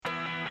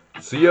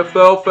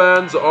CFL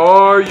fans,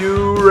 are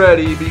you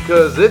ready?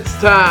 Because it's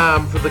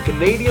time for the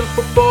Canadian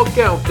Football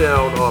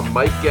Countdown on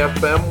Mike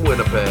FM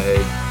Winnipeg.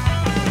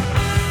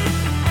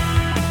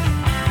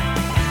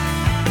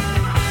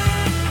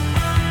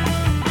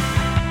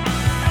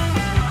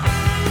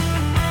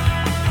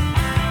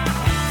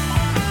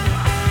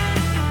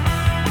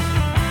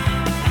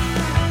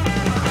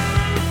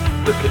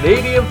 The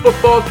Canadian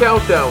Football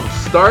Countdown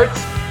starts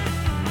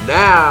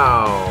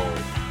now.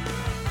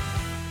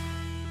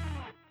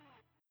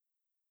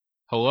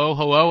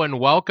 Hello, and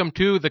welcome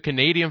to the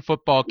Canadian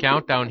Football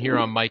Countdown here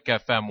on Mike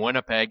FM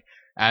Winnipeg.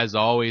 As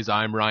always,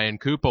 I'm Ryan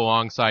Koop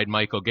alongside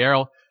Michael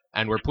Gerl,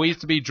 and we're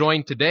pleased to be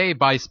joined today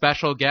by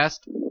special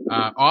guest,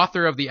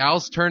 author of the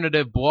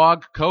ALSternative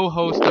blog,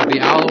 co-host of the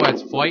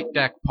Alouettes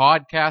FlightDeck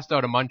podcast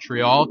out of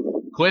Montreal,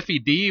 Cliffy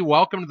D.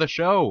 Welcome to the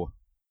show.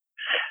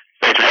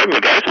 Thanks for having me,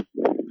 guys.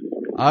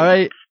 All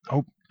right.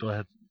 Oh, go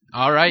ahead.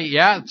 All right,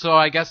 yeah. So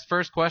I guess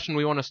first question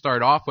we want to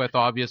start off with,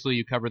 obviously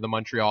you cover the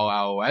Montreal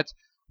Alouettes.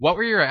 What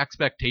were your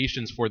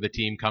expectations for the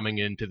team coming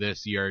into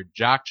this year?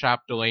 Jack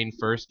Chapdelaine,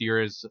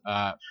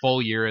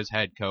 full year as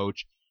head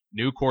coach,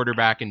 new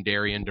quarterback in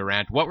Darian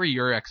Durant. What were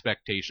your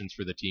expectations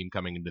for the team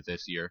coming into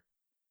this year?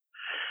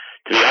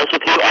 To be honest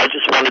with you, I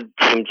just wanted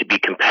the team to be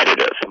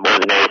competitive more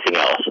than anything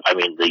else. I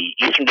mean, the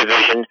Eastern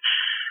Division,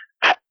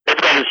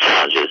 it's got its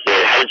challenges.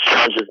 It had its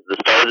challenges at the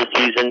start of the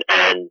season,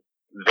 and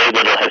very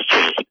little has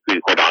changed, to be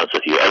quite honest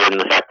with you, other than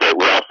the fact that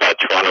we all thought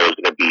Toronto was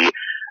going to be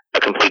a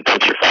complete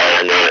dumpster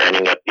fire, and they're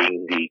ending up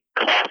being the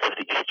class of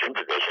the Eastern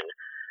Division.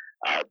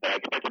 But I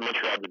expected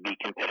Montreal to be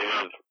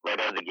competitive right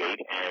out of the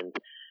gate, and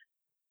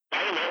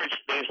by and large,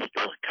 they're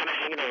still kind of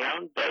hanging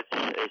around, but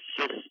it's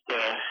just,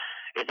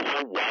 it's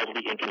so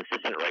wildly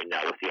inconsistent right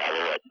now with the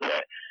Alouettes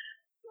that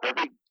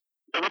every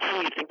time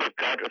you think they've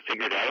got it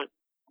figured out,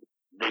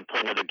 they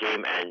play another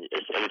game and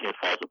everything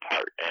falls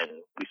apart. And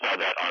we saw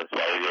that on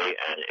Saturday,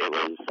 and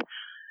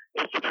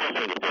it's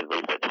depressing to say the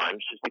least at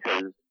times, just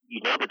because you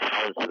know the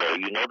talent's there,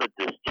 you know that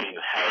this team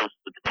has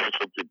the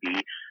potential to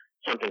be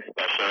something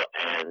special,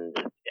 and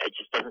it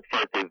just doesn't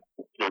feel like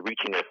they're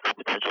reaching their full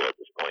potential at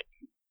this point.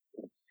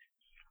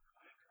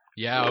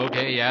 Yeah,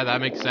 okay, yeah, that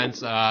makes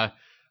sense. I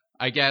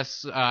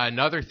guess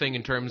another thing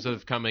in terms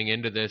of coming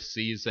into this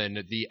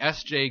season, the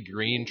SJ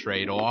Green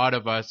trade, a lot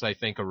of us, I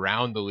think,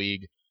 around the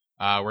league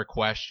were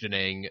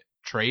questioning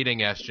trading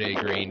SJ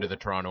Green to the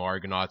Toronto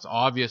Argonauts.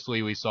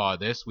 Obviously, we saw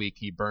this week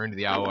he burned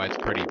the Alouettes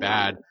pretty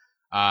bad.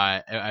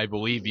 I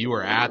believe you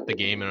were at the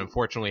game and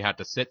unfortunately had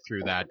to sit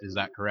through that. Is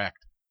that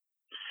correct?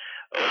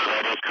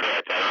 That is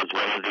correct. I was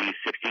one of the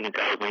 16,000,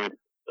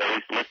 at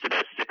least listed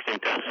as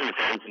 16,000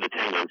 fans in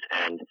attendance,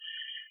 and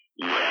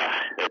yeah,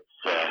 it's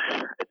a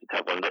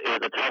tough one. It was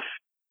a tough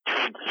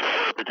trade to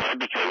swallow at the time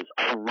because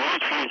I really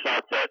truly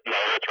thought that the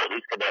Alouettes were at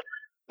least going to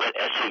let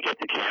SJ get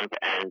to camp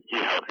and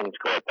see how things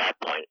go at that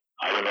point.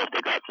 I don't know if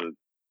they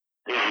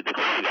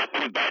clearly got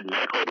pretty bad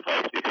medical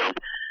advice, because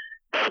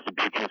that was the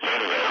big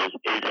concern of theirs.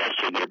 Is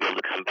SJ going to be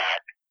able to come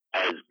back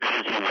as good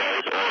as he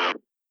was, or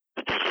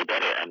potentially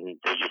better? And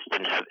they just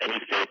didn't have any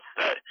faith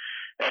that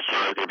SJ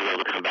was going to be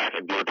able to come back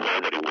and be the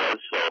player that he was.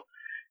 So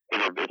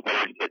it's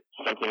better to get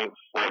something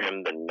for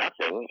him than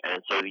nothing.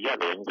 And so, yeah,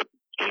 they ended up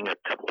getting a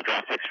couple of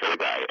draft picks for the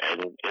guy.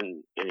 And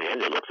in the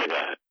end, it looks like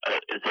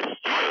it's a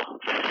steal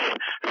for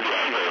the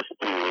Argos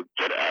to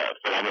get a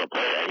phenomenal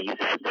player. And he's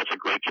had such a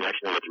great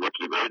connection with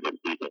Ricky Ray this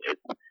season.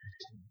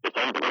 It's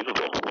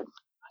unbelievable.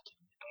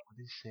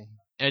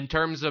 In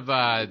terms of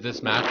this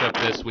matchup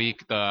this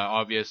week,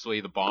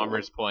 obviously the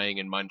Bombers playing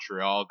in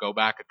Montreal. Go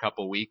back a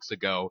couple weeks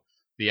ago,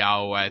 the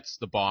Alouettes,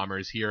 the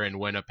Bombers here in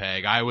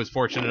Winnipeg. I was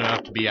fortunate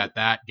enough to be at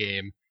that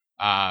game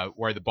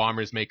where the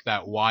Bombers make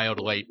that wild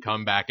late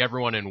comeback.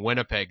 Everyone in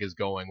Winnipeg is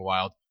going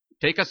wild.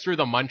 Take us through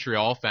the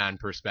Montreal fan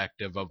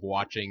perspective of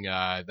watching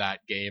that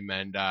game,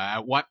 and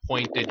at what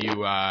point did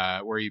you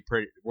were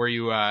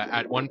you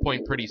at one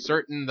point pretty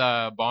certain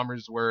the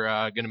Bombers were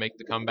going to make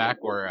the comeback,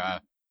 or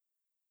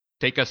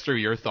take us through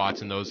your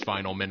thoughts in those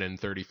final minute and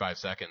 35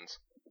 seconds.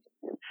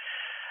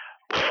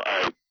 Well,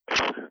 I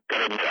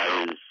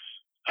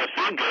was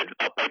feeling good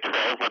up by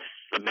 12 with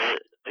the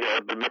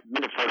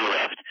minute 40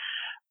 left.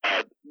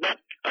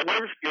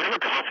 You're never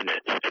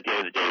confident at the end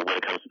of the day when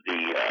it comes to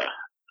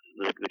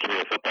the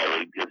Canadian Football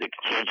League, because it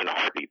can change in a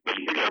heartbeat. But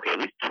you think, okay, at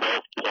least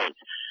 12 points.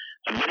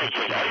 A minute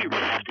here, all you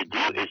really have to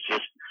do is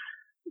just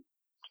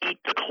eat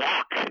the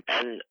clock.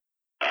 And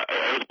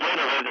I was blown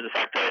away to the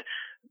fact that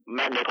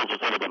Matt Nichols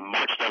was able to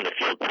march down the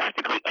field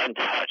practically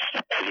untouched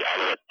by the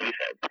Alouettes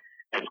defense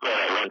and score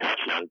that one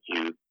touchdown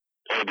to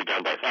only be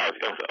down by 5. You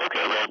go,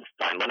 okay, well, it's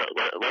fine. Let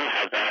him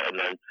have that. And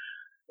then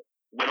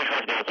when he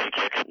tries to bounce a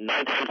kick,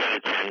 9 times out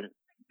of 10,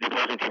 the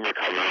opposing team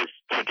recovers,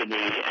 take a knee,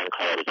 and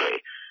call it a day.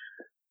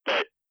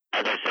 But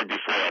as I said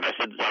before, and I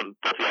said this on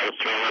both the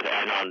ALSternative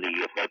and on the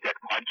FlightDeck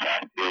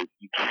podcast, is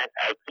you can't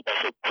out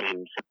special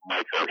teams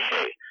Mike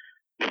O'Shea.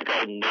 This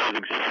guy knows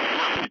exactly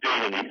what he's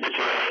doing in these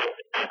situations.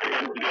 And for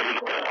him to get an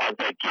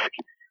onside kick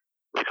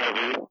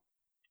recovery,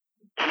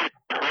 did it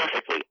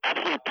perfectly,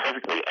 absolutely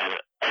perfectly. And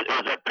it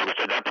was pretty much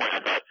at that point I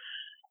thought,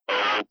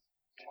 oh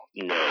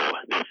no,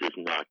 this is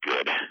not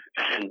good.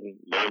 And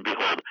lo and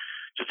behold,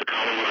 just a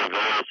comedy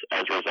reverse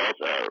as a result.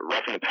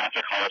 Roughing and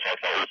passer calls I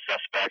thought was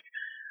suspect.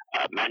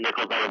 Matt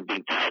Nichols not even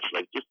being touched,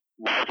 like just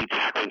lousy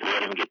tackling to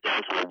let him get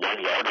down to the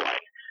 1 yard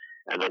line.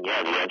 And then,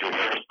 yeah, the Andrew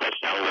Harris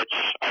touchdown, which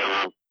I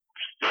will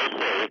still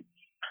say,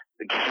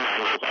 the camera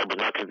angles, I was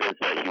not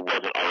convinced that he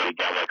wasn't already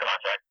down by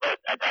contact, but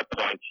at that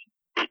point,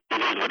 it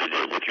is what it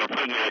is. If you're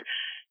putting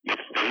your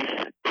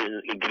faith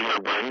in getting a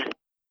win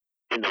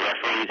in the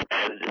referees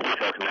and the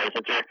NFL Command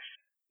Center,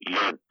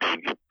 you're in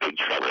big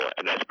trouble.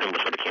 And that's pretty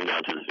much what it came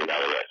down to this big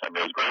Alouettes. I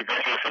mean, it was great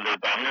victory for the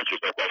dominance,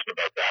 there's no question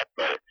about that,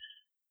 but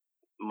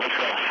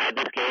Montreal had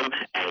this game,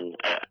 and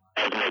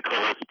as my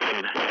co-host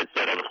Ben had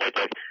said on the flight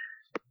deck,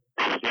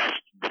 they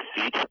snatched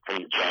defeat from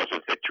the jaws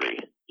of victory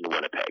in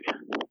Winnipeg.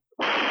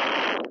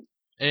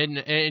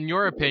 In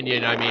your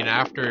opinion, I mean,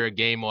 after a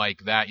game like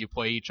that, you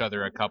play each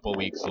other a couple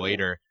weeks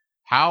later.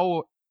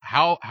 How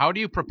do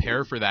you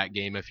prepare for that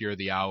game if you're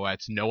the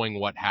Alouettes, knowing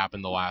what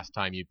happened the last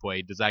time you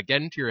played? Does that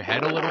get into your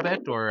head a little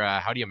bit, or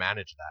how do you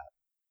manage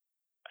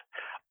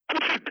that? I'm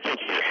sure it gets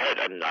into your head,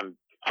 and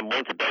I'm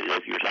willing to bet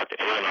if you were talking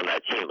to anyone on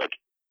that team, like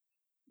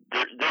they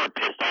were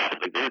pissed off.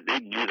 Like they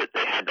knew that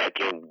they had that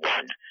game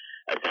won,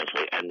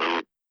 essentially, and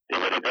they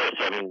let it go.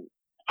 So I mean,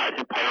 I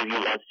think part of you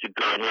wants to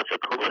go in with a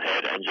cool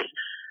head and just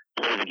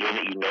play the game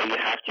that you know you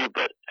have to,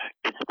 but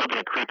it's still going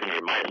to creep in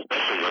your mind,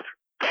 especially if,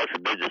 God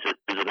forbid, this is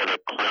another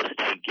close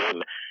tight game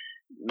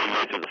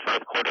midway through the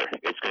fourth quarter.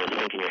 It's going to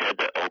sink in your head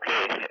that,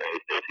 okay,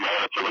 if the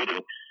Alouettes are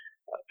leading,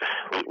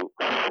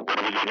 what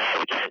do we do now?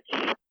 We can't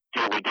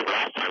do what we did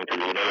last time because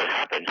we know what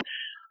happened.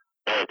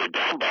 But if they're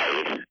down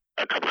by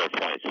a couple of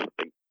points,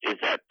 is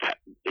that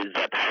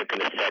panic going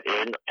to set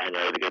in, and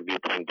are they going to be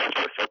playing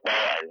desperate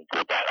football, and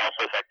will that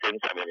also affect things?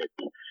 I mean,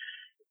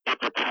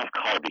 it's a tough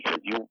call because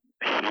you want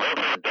to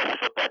play the best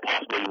football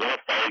possible. You want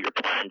to follow your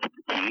plan to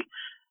the T,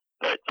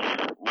 but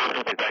little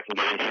things like that can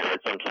get into your head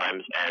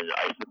sometimes, and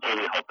I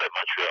sincerely hope that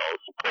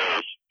Montreal's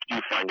players do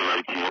find a way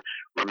to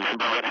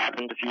remember what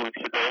happened a few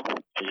weeks ago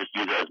and just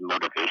use it as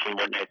motivation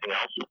more than anything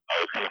else. I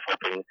was kind of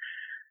hoping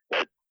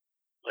that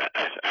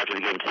after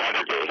the game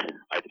Saturday,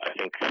 I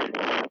think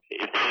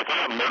if they're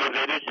not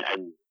motivated,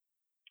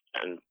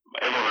 and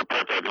everyone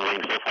reports I've been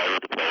reading so far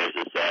with the players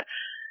is that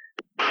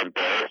they're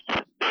embarrassed,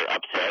 they're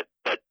upset,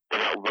 but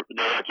they're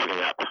not giving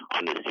up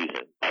on this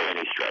season by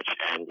any stretch,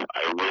 and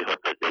I really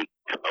hope that they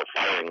come out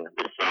firing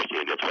this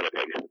Thursday against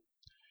Winnipeg.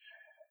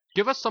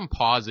 Give us some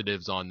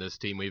positives on this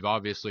team. We've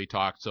obviously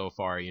talked so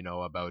far,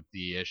 about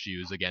the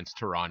issues against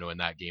Toronto in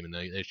that game and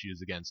the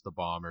issues against the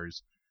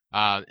Bombers.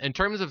 In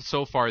terms of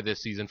so far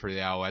this season for the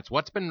Alouettes,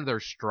 what's been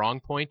their strong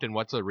point and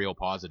what's a real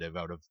positive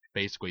out of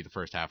basically the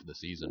first half of the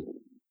season?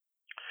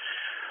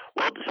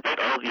 Well, despite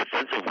all of the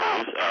offensive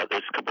woes,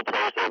 there's a couple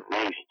players that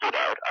really stood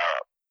out.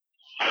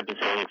 I've been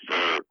saying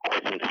for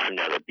quite some time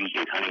now that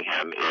B.J.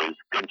 Cunningham is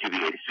going to be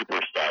a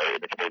superstar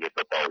in the Canadian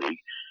Football League,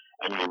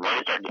 and you're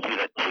really starting to see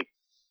that take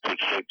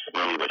shape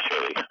slowly but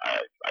surely.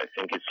 I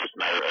think it's just a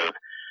matter of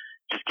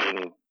just getting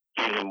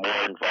him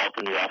more involved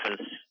in the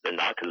offense than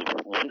not, because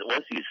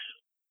once he's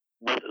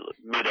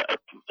made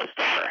a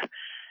star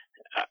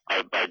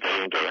by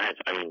Darian Durant,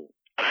 I mean,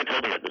 and I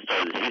told him at the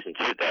start of the season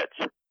too that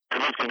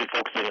everyone's going to be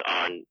focusing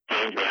on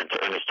Darian Durant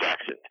to Ernest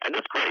Jackson, and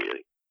that's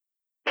great,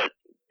 but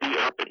be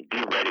open,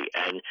 be ready,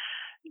 and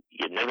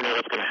you never know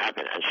what's going to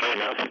happen. And sure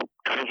enough,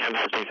 Cunningham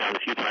has been found a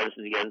few times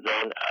in the end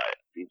zone.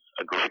 He's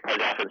a great part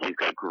of offense. He's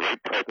got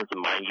great presence of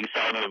mind. You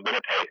saw him in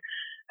Winnipeg,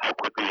 how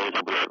quickly he was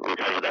able to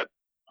recover that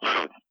sort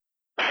of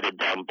batted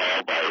down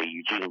ball by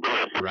Eugene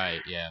Lewis.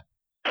 Right, yeah.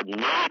 And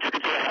no, he took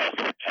it to the house,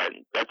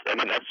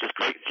 and that's just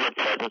great field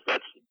presence.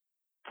 That's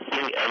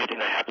seeing everything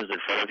that happens in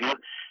front of you,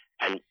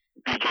 and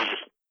BJ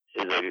just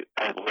is an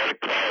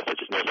athletic player that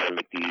just knows how to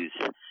make these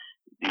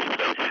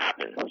plays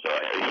happen. So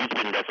he's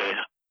been definitely,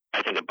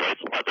 I think, a bright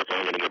spot that's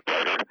only going to get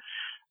brighter.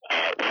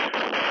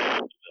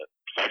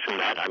 Aside from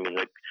that, I mean,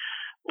 like,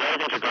 a lot of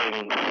things are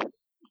going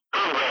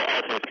well,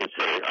 all things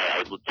considered.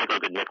 I would take a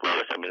look at Nick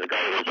Lewis. I mean, the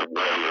guy is a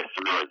warrior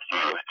through and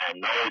through,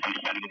 and not only is he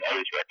setting all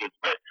these records,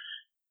 but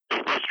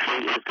if this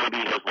trade is going to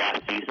be his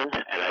last season,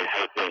 and I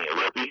have a feeling it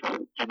will be,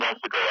 he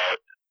wants to go out,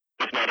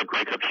 if not a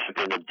Grey Cup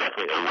champion, then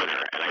definitely a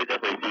winner. And I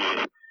definitely see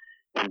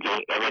him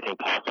doing everything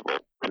possible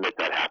to make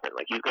that happen.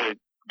 Like, he's going to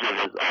give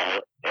his all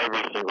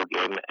every single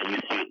game, and you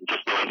see it in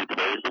just the way he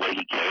plays, the way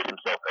he carries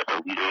himself as a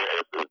leader,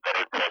 as a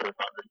better presence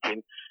on this team.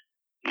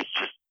 He's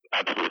just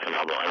absolutely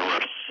phenomenal, and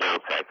we're so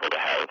thankful to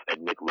have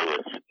Nick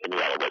Lewis in the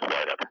Alouettes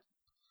lineup.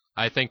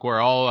 I think we're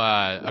all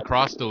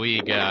across the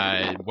league,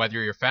 whether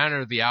you're a fan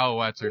of the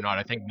Alouettes or not,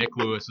 I think Nick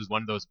Lewis is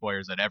one of those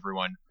players that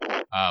everyone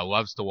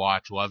loves to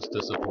watch, loves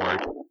to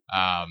support.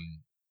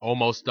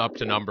 Almost up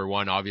to number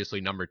one, obviously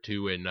number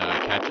two in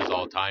catches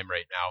all time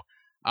right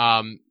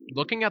now.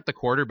 Looking at the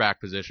quarterback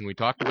position, we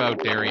talked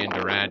about Darian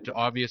Durant.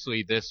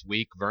 Obviously this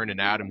week, Vernon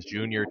Adams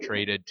Jr.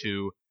 traded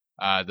to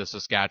the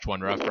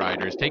Saskatchewan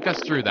Roughriders. Take us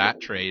through that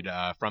trade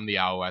from the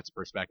Alouettes'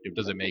 perspective.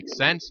 Does it make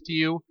sense to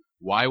you?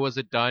 Why was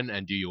it done,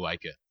 and do you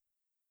like it?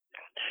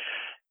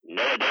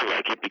 No, I don't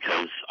like it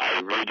because I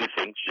really do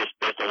think, just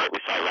based on what we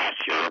saw last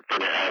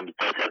Adams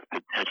does have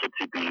potential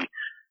to be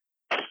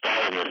a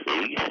star in this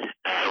league.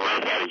 I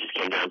really thought it just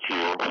came down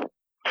to,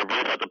 I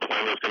really thought the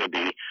plan was going to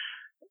be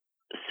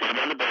sit him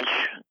on the bench,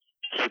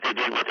 just like they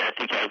did with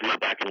Anthony Calvillo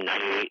back in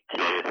 98 to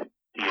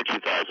the year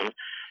 2000,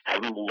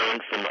 have him learn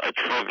from a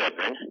true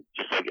veteran,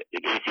 just like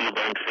AC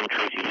learned from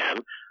Tracy Ham.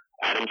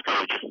 Adams could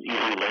have just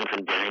easily learned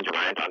from Darian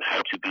Durant on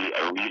how to be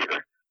a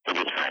leader for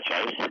this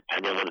franchise,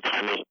 and then when the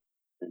time is,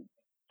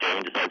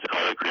 Darian decides to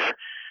call it a career,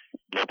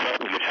 no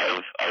problem, you'd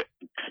have a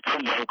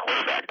still young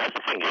quarterback. That's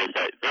the thing, is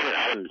that Vernon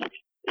Adams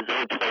is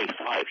only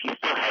 25. He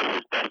still has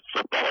his best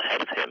football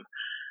ahead of him.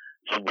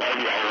 So why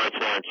the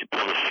Alouettes wanted to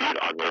pull the shoot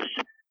on this,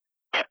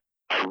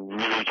 I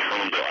really,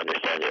 truly don't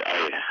understand it.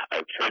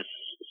 I've heard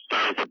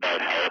stories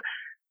about how,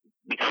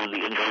 because of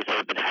the injuries that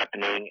have been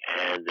happening,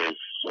 and they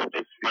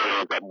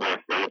feel got more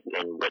faith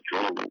in what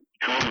Gerl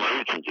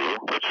really can do,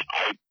 which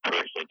I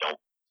personally don't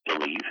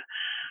believe.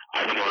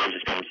 I think it really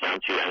just comes down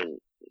to, and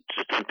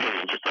just an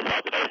opinion, just a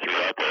thought that I threw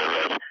out there,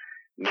 was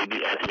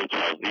maybe Anthony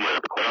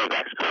Calvillo, the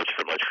quarterback's coach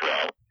for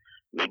Montreal,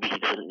 maybe he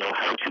doesn't know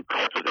how to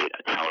cultivate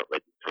a talent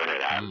like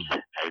Vernon Adams,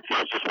 and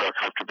feels just more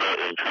comfortable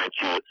in trying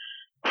to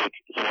take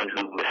someone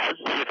who has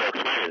CFL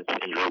experience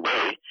in your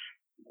way,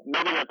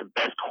 maybe not the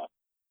best,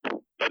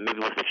 but maybe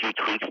with a few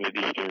tweaks,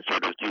 maybe he can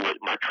sort of do what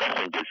Mark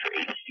Trestman did for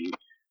ADC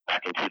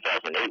back in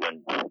 2008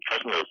 when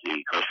Trestman was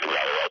the coach for the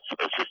Alouettes. So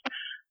it's just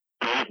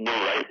breathe new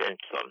life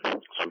into them.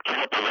 So I'm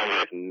kind of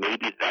wondering if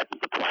maybe that's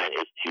the plan,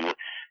 is to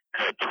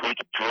kind of tweak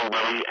Gerl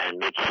Willie and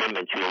make him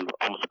into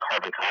almost a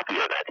carbon copy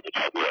of Anthony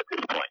Calvillo at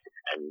this point.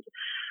 And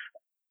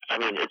I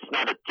mean, it's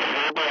not a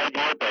terrible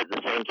idea, but at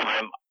the same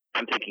time,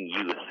 I'm thinking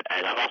youth,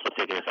 and I'm also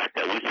thinking the fact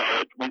that we saw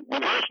it. We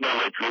just know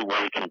what Gerl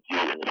Willie can do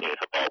in the game of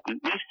football.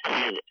 We've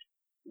seen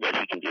what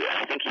he can do, and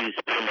I think he's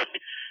pretty much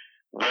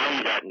where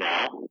he's at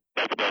now.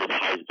 That's about as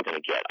high as it's going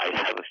to get. I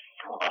have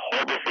a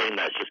horrible feeling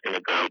that's just going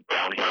to go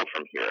downhill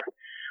from here.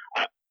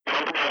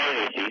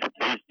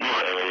 Please do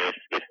it.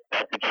 If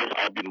that's the case,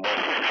 I'll be more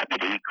than happy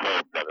to eat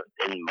crow. But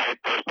in my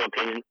personal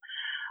opinion,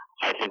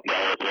 I think the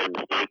Alouettes made a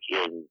mistake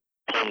in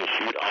pulling the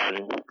shoot on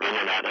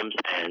Vernon Adams,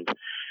 and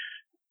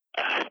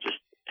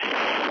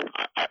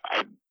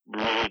I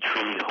really,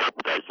 truly hope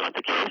that's not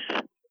the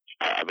case.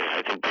 I mean,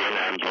 I think Vernon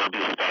Adams will be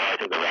a star. I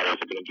think the Riders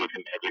are going to give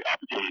him every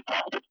opportunity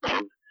possible to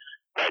prove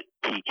that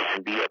he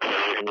can be a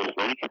player in this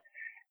league.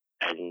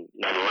 And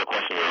now the real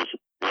question is,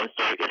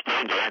 if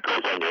Darian Durant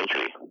goes on the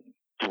injury,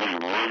 do we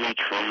really,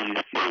 truly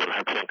feel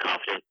 100%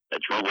 confident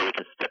that Gerl really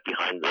can step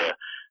behind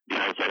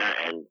center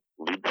and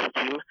lead this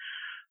team?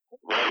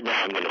 Right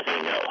now, I'm going to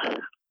say no.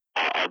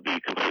 I'll be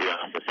completely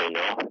honest and say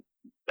no.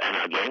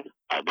 And again,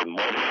 I'll be more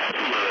than happy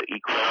to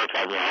equal if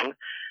I'm wrong.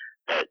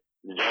 But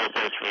the general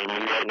sense for me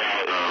right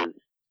now is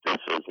this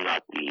is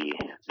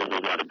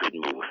not a good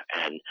move.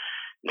 And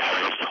now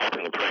we're just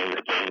hoping and praying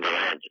that Darian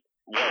Durant,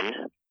 one,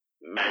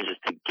 manages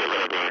to get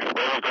whatever's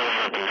going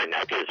on with him right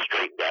now, get it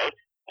straightened out.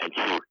 And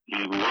two, he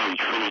really,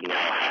 truly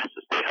now has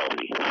to stay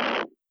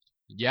healthy.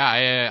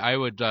 Yeah, I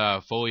would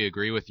fully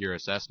agree with your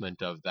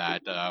assessment of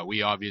that.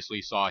 We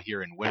obviously saw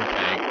here in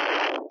Winnipeg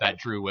that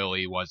Drew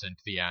Willie wasn't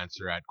the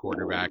answer at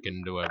quarterback,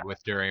 and with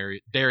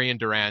Darian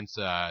Durant's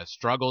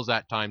struggles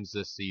at times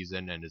this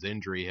season and his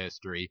injury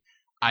history,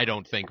 I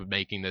don't think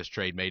making this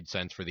trade made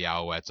sense for the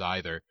Alouettes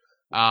either.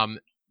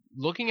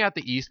 Looking at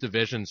the East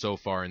Division so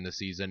far in the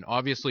season,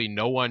 obviously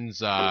no one's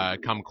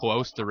come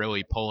close to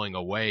really pulling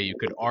away. You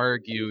could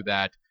argue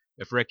that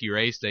if Ricky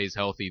Ray stays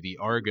healthy, the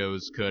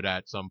Argos could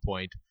at some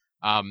point.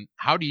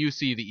 How do you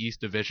see the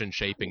East Division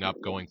shaping up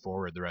going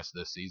forward the rest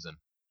of this season?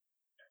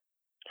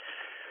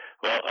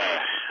 Well,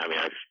 I mean,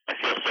 I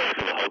feel sorry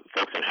for the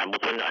folks in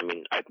Hamilton. I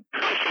mean, I'm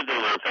pretty sure they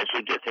will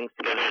eventually get things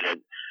together,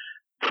 and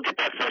they'll get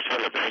that first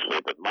one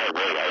eventually, but my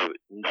word, I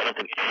don't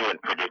think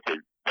anyone predicted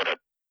what an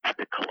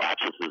epic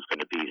collapse this is going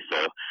to be. So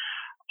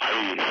I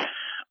really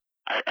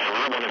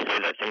want to say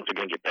that things are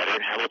going to get better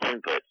in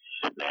Hamilton, but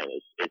man,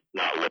 it's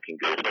not looking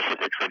good, especially if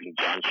they're trading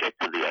John Chick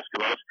to the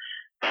Eskimos.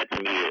 That to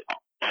me,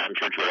 I'm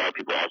sure to a lot of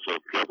people also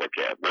feels like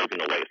a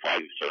waving away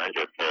flag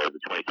surrender for the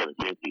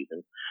 2017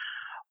 season.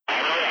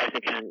 Ottawa, I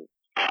think,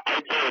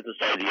 I'd say at the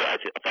start of the year, I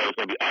thought it was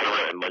going to be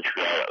Ottawa and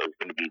Montreal that was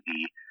going to be the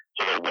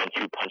sort of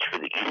 1-2 punch for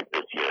the East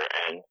this year.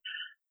 And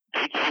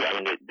they too, I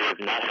mean,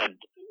 they've not had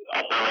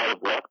a whole lot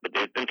of luck, but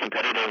they've been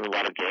competitive in a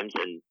lot of games,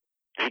 and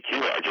they too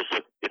are just,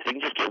 if they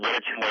can just get 1 or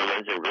 2 more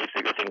wins and really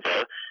figure things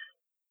out,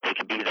 they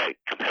could be that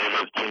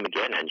competitive team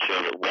again and show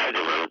that why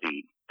they were the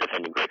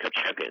defending Grey Cup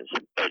champions.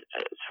 But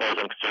as far as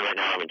I'm concerned right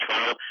now, I'm in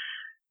Toronto.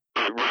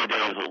 It really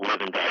does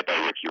live and die by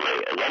Ricky Ray.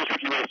 As long as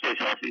Ricky Ray stays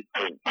healthy, I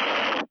mean,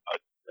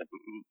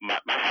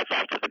 my hat's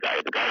off to the guy.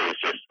 The guy was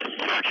just a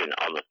surgeon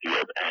on the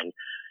field, and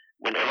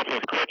when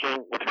everything's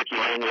clicking with Ricky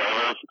Ray and the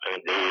Oilers, I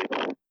mean,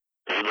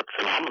 they look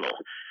phenomenal.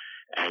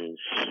 And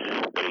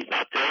when he's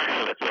not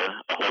there, that's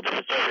a whole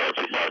different story, as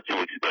we saw 2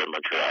 weeks ago in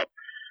Montreal.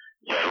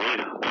 So I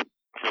really,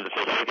 for the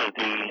sake of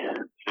the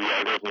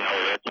Oilers and the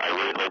Alouettes, I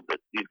really hope that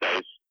these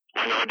guys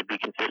find a way to be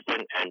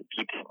consistent and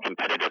keep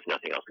competitive,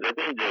 nothing else. Because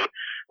I think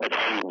that's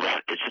all you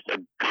want. It's just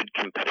a good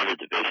competitive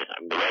division. I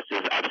mean, the rest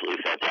is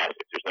absolutely fantastic.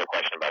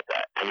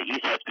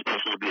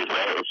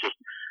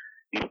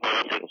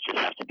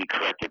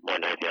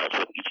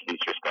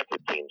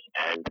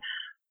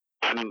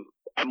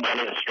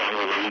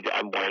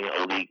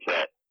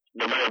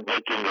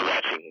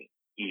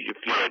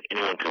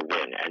 anyone can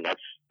win, and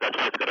that's what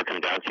it's going to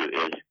come down to,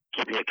 is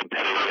keeping it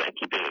competitive and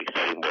keeping it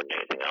exciting more than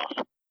anything else.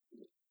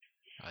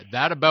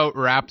 That about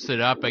wraps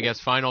it up. I guess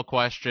final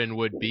question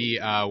would be,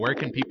 where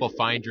can people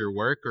find your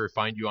work or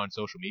find you on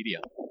social media?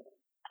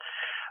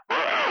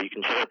 Well, you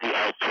can check out the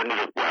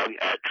ALSternative blog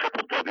at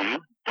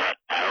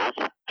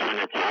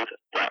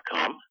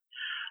www.alsternative.com.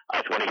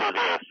 If you want to hear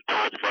the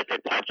Alouettes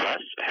FlightDeck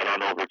podcast, head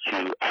on over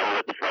to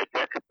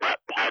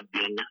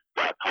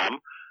alouettesflightdeck.podbean.com,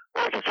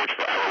 or you can search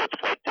for Alouettes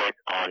FlightDeck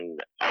on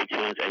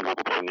iTunes and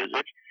Google Play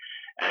Music.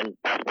 And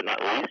last but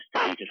not least,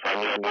 you can find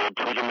me on your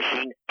Twitter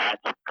machine at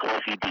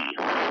Cliffy D.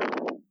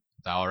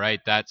 All right,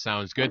 that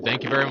sounds good.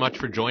 Thank you very much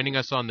for joining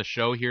us on the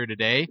show here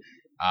today.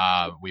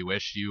 We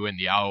wish you and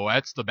the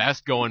Alouettes the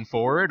best going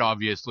forward.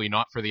 Obviously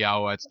not for the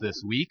Alouettes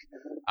this week,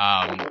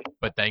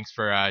 but thanks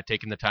for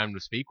taking the time to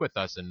speak with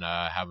us, and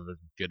have a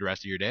good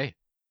rest of your day.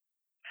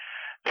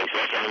 Thanks,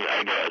 Zach.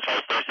 And as far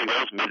as Thursday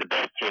goes, may the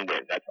best team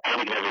win. That's all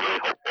we can ever really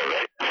hope for,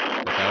 right?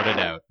 Without a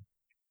doubt.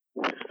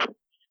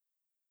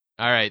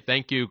 All right,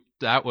 thank you.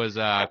 That was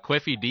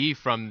Cliffy D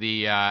from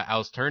the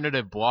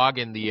ALSternative blog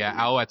and the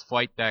Alouettes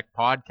FlightDeck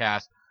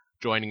podcast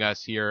joining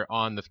us here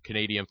on the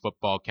Canadian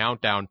Football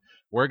Countdown.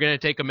 We're going to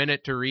take a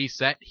minute to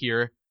reset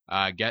here,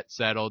 get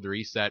settled,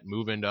 reset,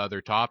 move into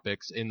other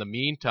topics. In the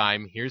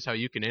meantime, here's how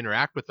you can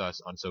interact with us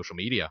on social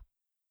media.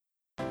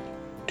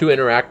 To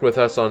interact with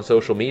us on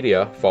social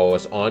media, follow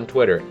us on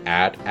Twitter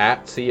at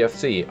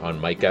CFC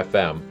on Mike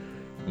FM.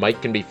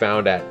 Mike can be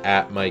found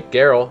at Mike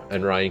Gerl,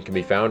 and Ryan can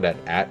be found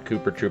at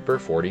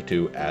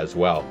CooperTrooper42 as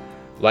well.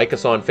 Like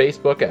us on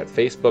Facebook at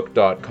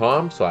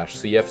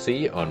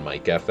facebook.com/CFC on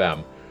Mike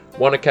FM.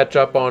 Want to catch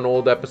up on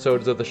old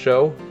episodes of the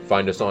show?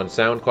 Find us on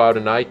SoundCloud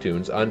and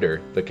iTunes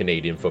under the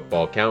Canadian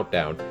Football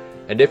Countdown.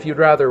 And if you'd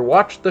rather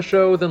watch the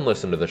show than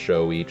listen to the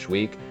show each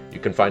week, you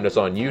can find us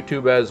on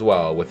YouTube as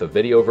well with a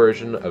video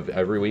version of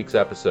every week's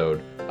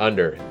episode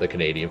under the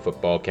Canadian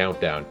Football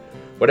Countdown.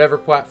 Whatever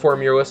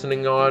platform you're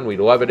listening on, we'd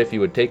love it if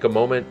you would take a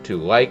moment to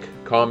like,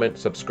 comment,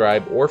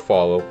 subscribe, or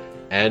follow,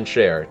 and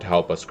share to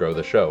help us grow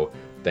the show.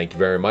 Thank you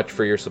very much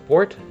for your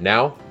support.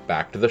 Now,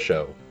 back to the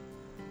show.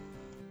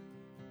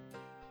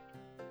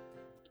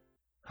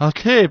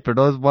 Okay, for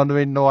those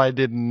wondering, no, I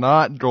did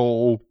not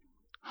go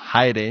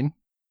hiding.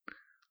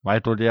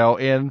 Michael Gerl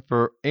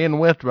in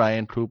with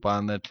Ryan Koop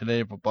on the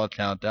Canadian Football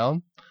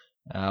Countdown.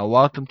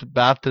 Welcome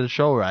back to the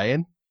show,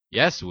 Ryan.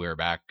 Yes, we're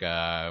back.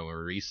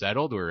 We're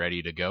resettled. We're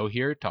ready to go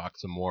here. Talk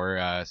some more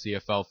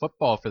CFL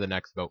football for the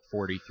next about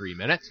 43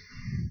 minutes.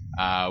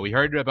 We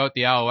heard about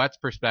the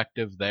Alouettes'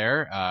 perspective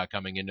there,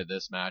 coming into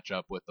this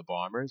matchup with the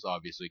Bombers,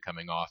 obviously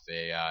coming off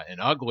an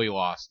ugly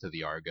loss to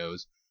the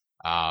Argos.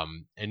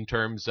 In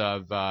terms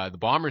of the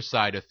Bombers'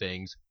 side of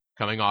things,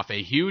 coming off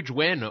a huge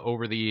win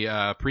over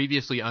the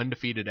previously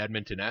undefeated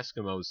Edmonton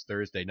Eskimos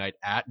Thursday night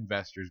at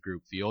Investors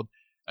Group Field,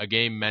 a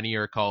game many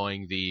are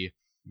calling the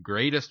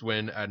greatest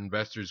win at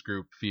Investors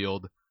Group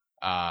Field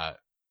ever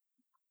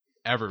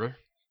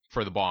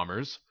for the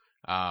Bombers.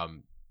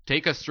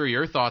 Take us through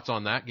your thoughts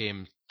on that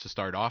game to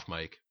start off,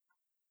 Mike.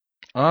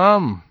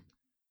 The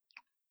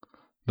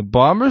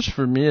Bombers,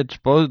 for me,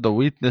 exposed the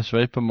weakness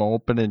right from the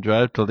opening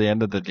drive till the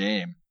end of the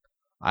game.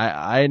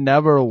 I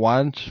never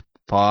once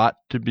thought,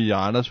 to be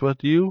honest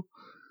with you,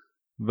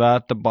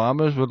 that the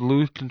Bombers would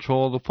lose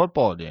control of the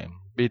football game,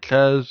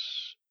 because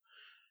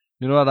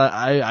you know what,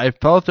 I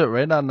felt it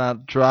right on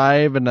that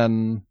drive, and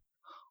then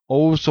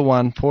so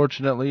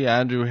unfortunately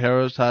Andrew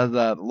Harris has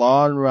that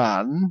long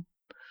run,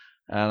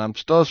 and I'm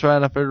still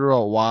trying to figure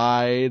out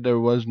why there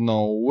was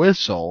no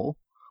whistle,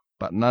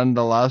 but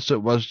nonetheless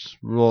it was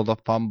ruled a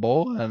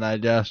fumble, and I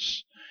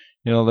guess,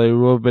 they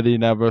ruled that he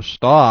never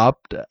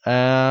stopped,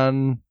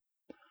 and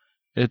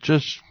it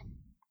just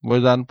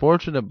was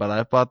unfortunate, but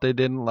I thought they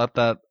didn't let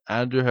that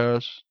Andrew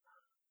Harris,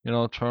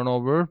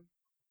 turnover.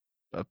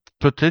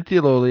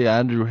 Particularly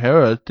Andrew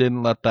Harris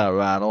didn't let that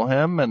rattle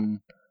him,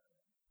 and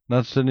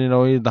that's he's the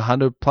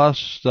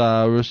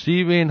 100+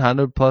 receiving,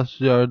 100+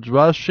 yards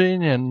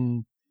rushing,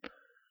 and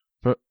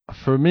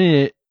for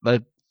me,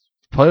 like,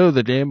 player of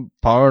the game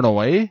far and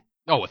away.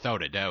 Oh,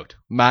 without a doubt.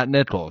 Matt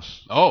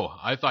Nichols. Oh,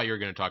 I thought you were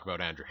going to talk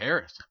about Andrew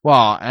Harris.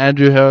 Well,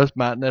 Andrew Harris,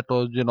 Matt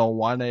Nichols,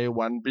 1A,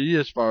 1B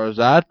as far as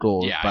that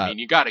goes. Yeah, I mean,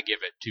 you got to give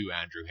it to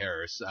Andrew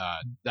Harris.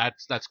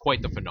 That's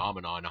quite the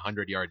phenomenon,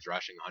 100 yards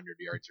rushing, 100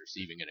 yards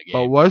receiving in a game.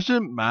 But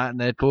wasn't Matt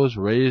Nichols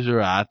razor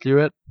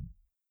accurate?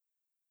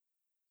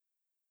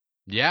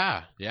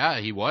 Yeah,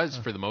 he was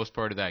for the most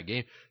part of that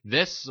game.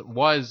 This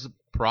was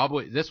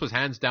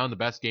hands down the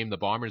best game the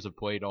Bombers have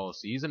played all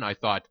season. I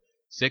thought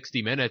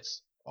 60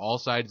 minutes, all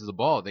sides of the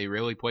ball, they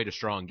really played a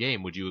strong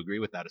game. Would you agree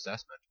with that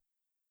assessment?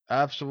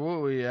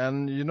 Absolutely,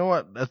 and you know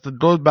what? It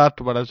goes back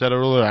to what I said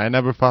earlier. I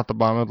never thought the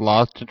Bombers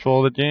lost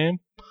control of the game.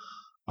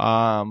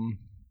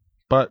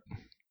 But,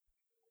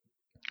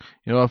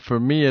 for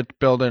me, it's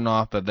building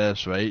off of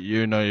this, right?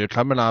 You're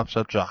coming off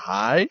such a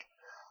high,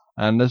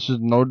 and this is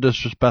no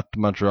disrespect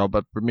to Montreal,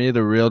 but for me,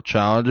 the real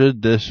challenge is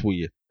this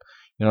week.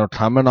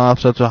 Coming off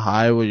such a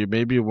high where you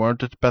maybe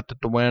weren't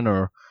expected to win,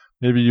 or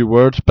maybe you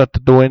were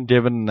expected to win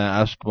given the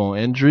Eskimo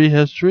injury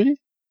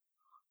history.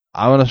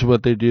 I want to see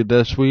what they do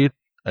this week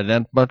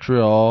against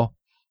Montreal.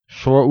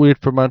 Short week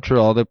for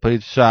Montreal. They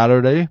played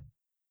Saturday.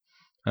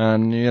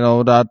 And,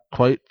 that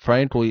quite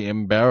frankly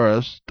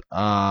embarrassed,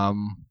 to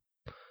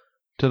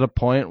the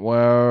point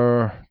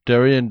where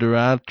Darian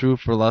Durant threw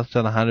for less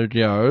than 100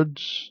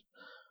 yards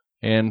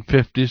in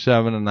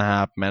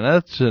 57.5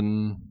 minutes.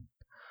 And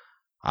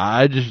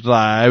I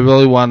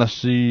really want to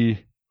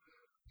see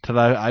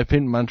today. I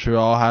think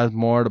Montreal has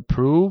more to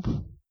prove.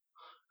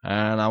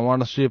 And I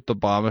want to see if the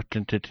Bombers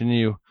can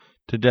continue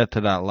to get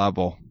to that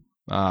level.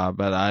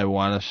 But I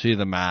want to see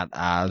them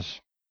as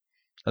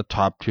a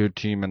top-tier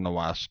team in the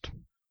West.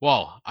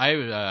 Well,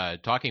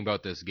 talking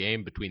about this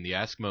game between the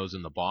Eskimos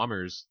and the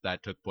Bombers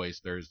that took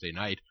place Thursday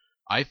night,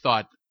 I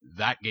thought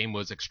that game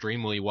was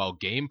extremely well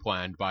game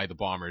planned by the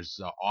Bombers'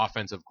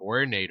 offensive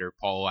coordinator,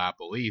 Paul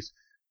Lapalisse.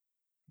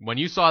 When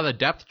you saw the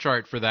depth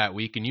chart for that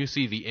week and you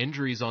see the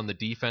injuries on the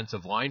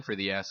defensive line for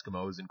the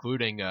Eskimos,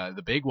 including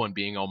the big one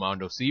being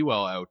Armando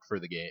Sewell out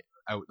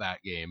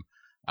that game,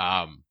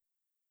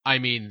 I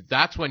mean,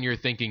 that's when you're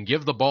thinking,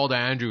 give the ball to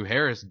Andrew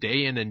Harris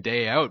day in and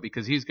day out,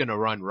 because he's going to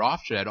run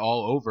roughshed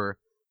all over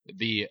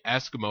the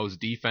Eskimos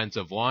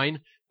defensive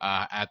line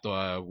at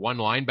the one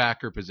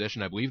linebacker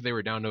position. I believe they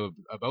were down to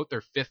about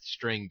their fifth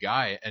string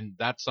guy, and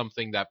that's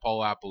something that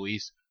Paul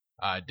Lapalisse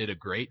did a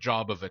great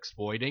job of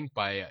exploiting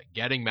by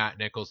getting Matt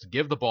Nichols to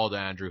give the ball to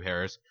Andrew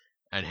Harris,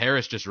 and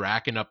Harris just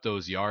racking up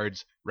those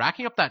yards,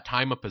 racking up that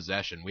time of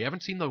possession. We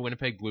haven't seen the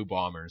Winnipeg Blue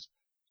Bombers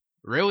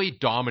really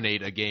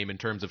dominate a game in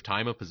terms of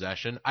time of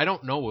possession. I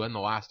don't know when the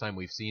last time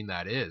we've seen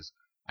that is.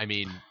 I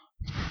mean...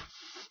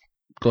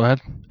 Go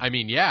ahead. I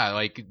mean, yeah,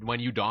 like when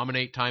you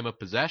dominate time of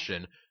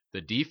possession,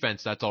 the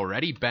defense that's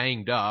already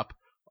banged up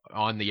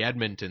on the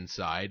Edmonton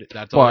side,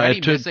 that's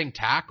already missing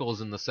tackles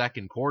in the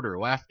second quarter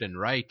left and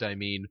right. I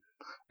mean...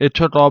 It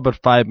took all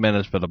but 5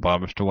 minutes for the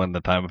Bombers to win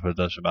the time of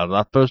possession battle.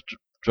 That first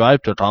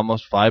drive took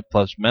almost 5+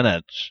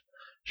 minutes.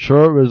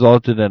 Sure, it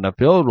resulted in a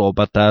field goal,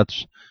 but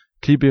that's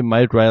keeping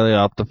Mike Riley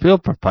off the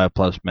field for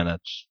 5+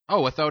 minutes.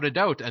 Oh, without a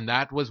doubt. And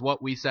that was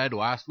what we said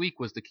last week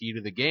was the key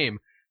to the game.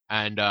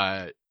 And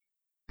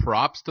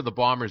props to the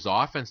Bombers'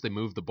 offense. They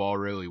moved the ball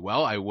really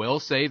well. I will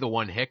say the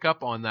one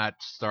hiccup on that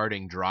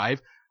starting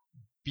drive,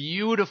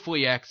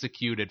 beautifully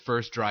executed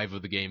first drive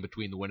of the game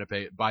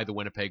by the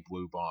Winnipeg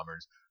Blue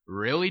Bombers.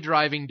 Really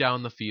driving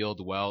down the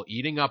field well,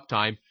 eating up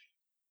time.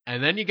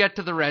 And then you get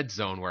to the red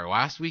zone, where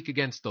last week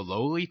against the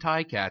lowly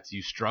Ticats,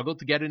 you struggled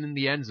to get it in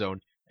the end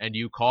zone, and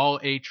you call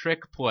a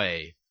trick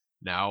play.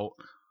 Now,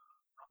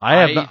 I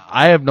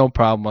have no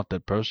problem with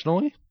it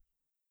personally.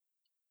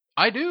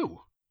 I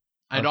do.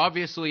 And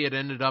obviously it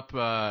ended up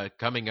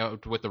coming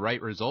out with the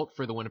right result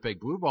for the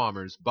Winnipeg Blue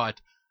Bombers, but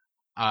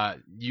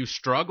you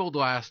struggled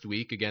last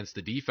week against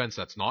the defense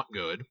that's not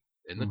good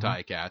in the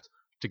Ticats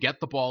to get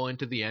the ball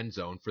into the end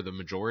zone for the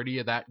majority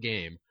of that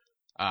game.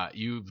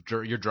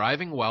 You're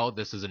driving well.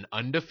 This is an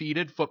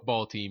undefeated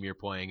football team you're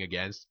playing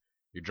against.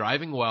 You're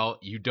driving well.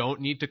 You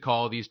don't need to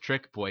call these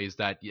trick plays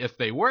that, if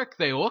they work,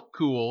 they look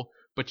cool,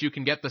 but you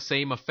can get the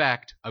same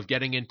effect of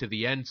getting into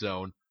the end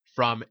zone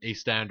from a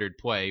standard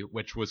play,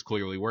 which was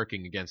clearly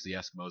working against the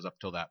Eskimos up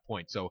till that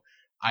point. So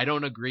I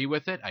don't agree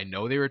with it. I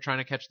know they were trying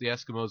to catch the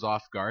Eskimos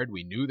off guard.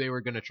 We knew they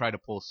were going to try to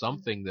pull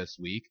something this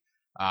week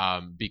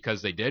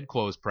because they did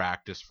close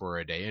practice for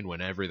a day, and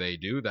whenever they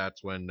do,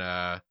 that's when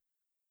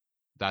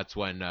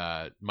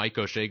Mike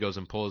O'Shea goes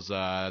and pulls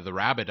the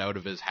rabbit out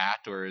of his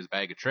hat or his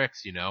bag of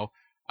tricks,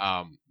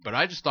 But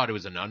I just thought it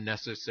was an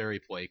unnecessary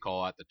play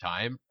call at the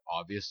time.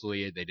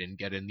 Obviously, they didn't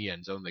get in the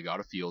end zone. They got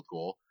a field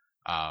goal.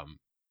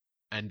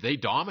 And they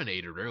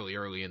dominated really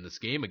early in this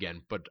game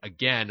again, but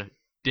again,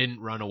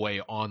 didn't run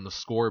away on the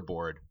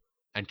scoreboard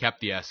and kept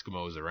the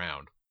Eskimos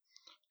around.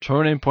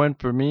 Turning point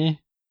for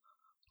me,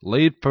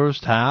 late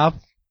first half,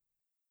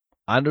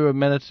 under a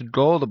minute to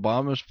go, the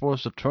Bombers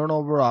forced a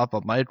turnover off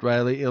of Mike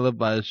Riley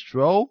ill-advised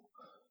throw.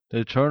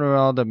 They turn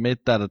around and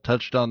make that a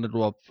touchdown to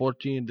go up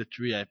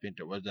 14-3, I think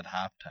it was at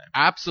halftime.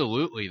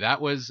 Absolutely. That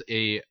was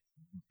a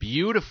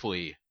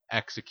beautifully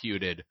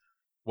executed,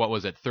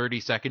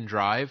 30-second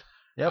drive.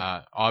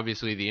 Yep.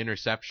 Obviously, the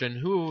interception.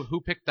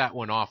 Who picked that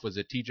one off? Was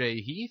it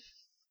TJ Heath?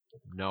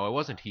 No, it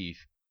wasn't Heath.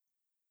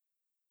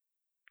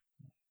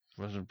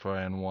 Wasn't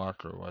Brian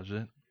Walker, was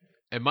it?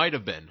 It might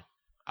have been.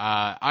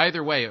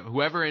 Either way,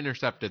 whoever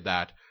intercepted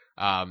that,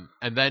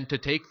 and then to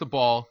take the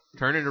ball,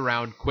 turn it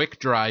around, quick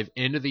drive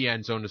into the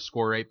end zone to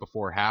score right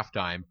before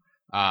halftime.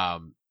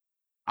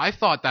 I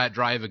thought that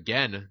drive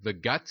again, the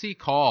gutsy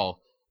call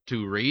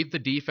to read the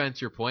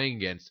defense you're playing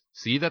against,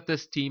 see that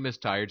this team is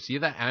tired, see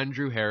that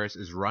Andrew Harris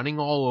is running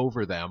all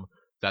over them,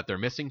 that they're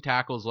missing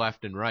tackles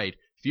left and right.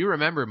 If you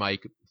remember,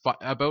 Mike,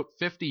 about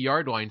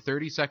 50-yard line,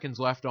 30 seconds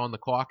left on the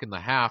clock in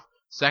the half,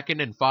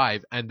 2nd and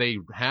 5, and they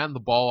hand the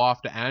ball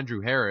off to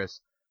Andrew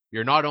Harris.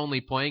 You're not only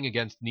playing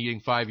against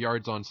needing 5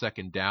 yards on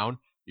second down,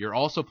 you're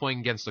also playing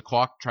against the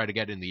clock to try to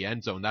get in the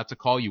end zone. That's a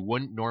call you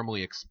wouldn't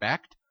normally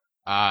expect.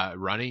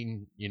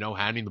 Handing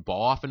the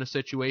ball off in a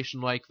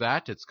situation like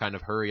that. It's kind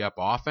of hurry up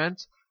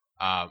offense.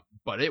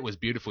 But it was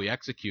beautifully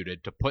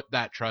executed to put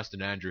that trust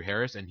in Andrew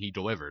Harris, and he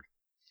delivered.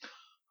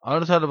 I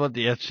want to talk about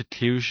the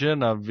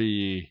execution of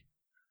the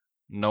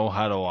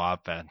no-huddle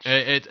offense.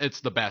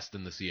 It's the best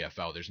in the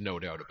CFL. There's no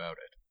doubt about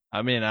it.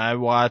 I mean, I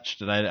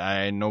watched, and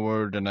I know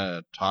we're going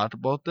to talk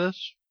about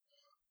this,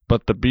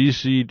 but the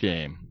BC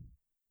game,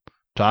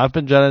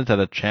 Jonathan Jennings had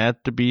a chance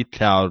to beat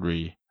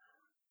Calgary,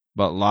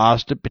 but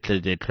lost it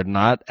because they could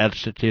not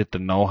execute the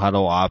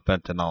no-huddle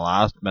offense in the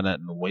last minute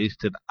and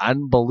wasted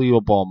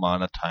unbelievable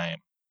amount of time.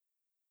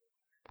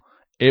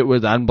 It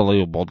was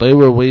unbelievable. They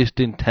were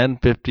wasting 10,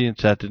 15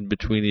 seconds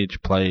between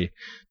each play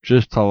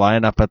just to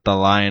line up at the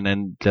line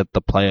and get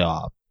the play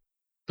off.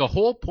 The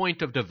whole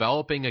point of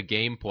developing a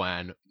game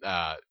plan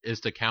is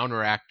to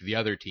counteract the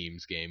other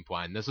team's game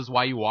plan. This is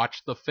why you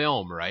watch the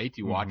film, right?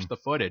 You watch the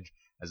footage.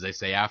 As they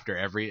say after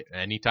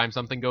anytime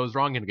something goes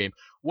wrong in a game,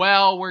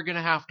 well, we're going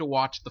to have to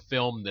watch the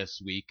film this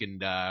week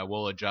and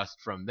we'll adjust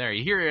from there.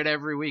 You hear it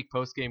every week,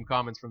 post-game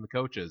comments from the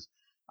coaches.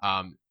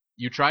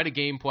 You try to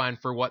game plan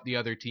for what the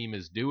other team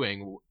is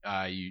doing.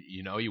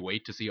 You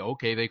wait to see,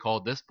 okay, they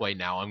called this play,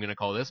 now I'm going to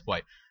call this play.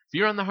 If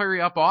you're on the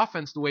hurry-up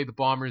offense the way the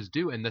Bombers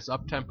do, and this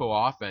up-tempo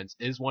offense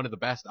is one of the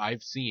best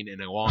I've seen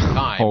in a long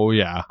time. Oh,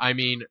 yeah. I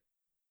mean,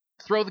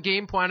 throw the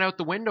game plan out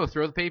the window,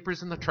 throw the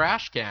papers in the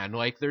trash can.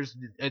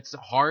 It's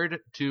hard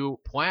to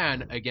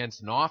plan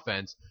against an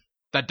offense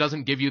that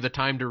doesn't give you the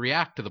time to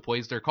react to the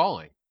plays they're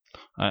calling.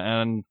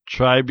 And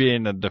try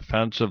being a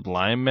defensive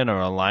lineman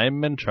or a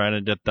lineman trying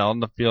to get down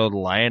the field,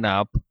 line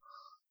up.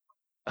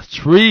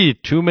 3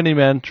 too many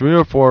men, 3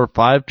 or 4 or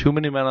 5 too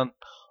many men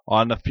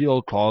on the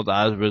field called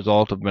as a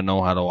result of the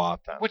no-huddle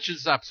offense. Which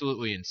is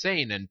absolutely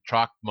insane, and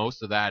chalk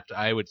most of that,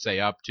 I would say,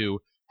 up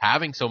to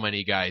having so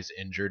many guys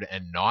injured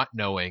and not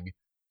knowing,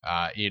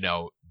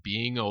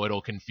 being a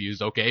little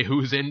confused. Okay,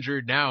 who's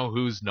injured now?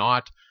 Who's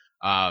not?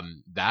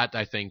 That,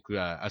 I think,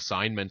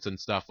 assignments and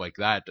stuff like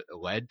that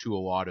led to a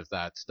lot of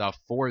that stuff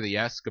for the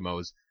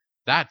Eskimos.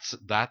 That's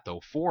that,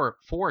 though.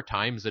 Four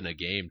times in a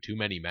game, too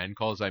many men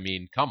calls. I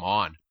mean, come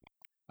on.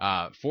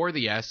 For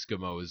the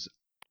Eskimos,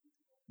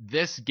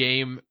 this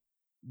game,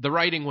 the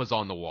writing was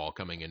on the wall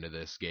coming into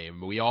this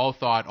game. We all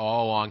thought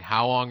all along,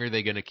 how long are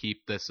they going to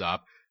keep this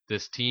up?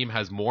 This team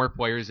has more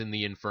players in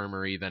the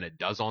infirmary than it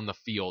does on the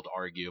field,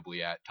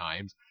 arguably, at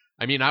times.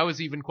 I mean, I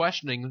was even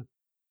questioning,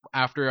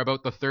 after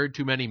about the third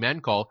too many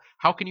men call,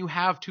 how can you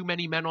have too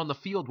many men on the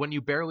field when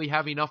you barely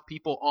have enough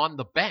people on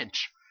the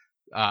bench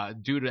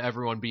due to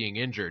everyone being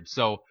injured?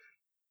 So,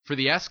 for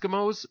the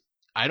Eskimos,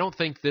 I don't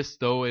think this,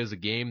 though, is a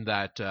game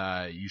that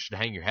you should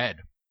hang your head.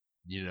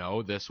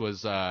 This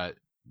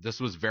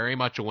was very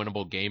much a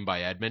winnable game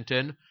by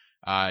Edmonton,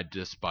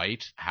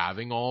 despite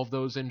having all of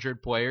those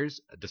injured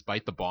players,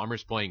 despite the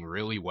Bombers playing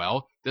really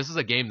well. This is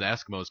a game the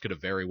Eskimos could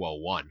have very well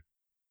won.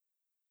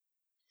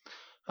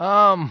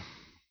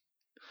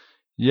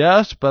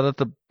 Yes, but at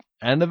the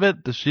end of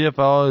it, the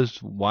CFL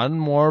is one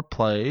more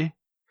play.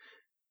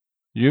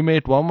 You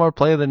make one more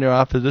play than your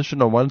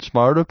opposition, or one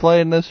smarter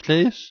play in this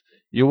case,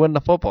 you win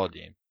the football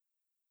game.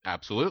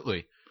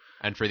 Absolutely.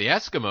 And for the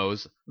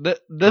Eskimos,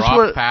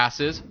 drop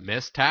passes,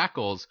 missed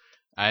tackles.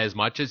 As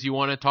much as you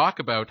want to talk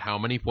about how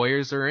many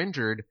players are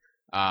injured,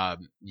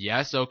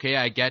 yes, okay,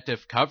 I get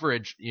if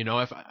coverage,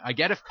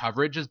 if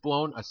coverage is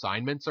blown,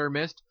 assignments are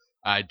missed,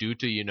 due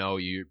to,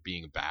 you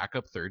being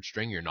backup, third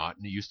string, you're not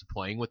used to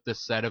playing with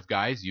this set of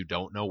guys, you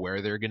don't know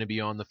where they're going to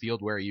be on the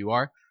field, where you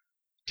are.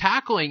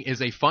 Tackling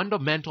is a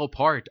fundamental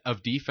part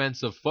of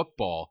defensive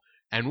football,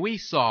 and we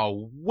saw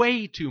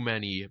way too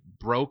many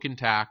broken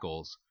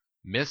tackles,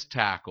 missed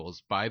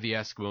tackles by the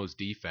Eskimos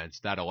defense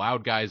that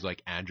allowed guys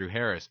like Andrew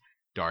Harris,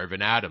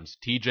 Darvin Adams,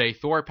 TJ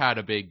Thorpe had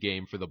a big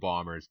game for the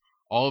Bombers,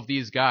 all of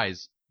these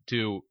guys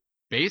to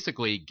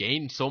basically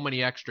gain so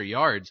many extra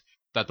yards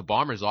that the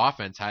Bombers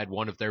offense had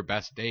one of their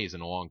best days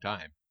in a long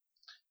time.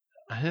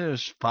 I think it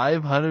was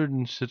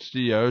 560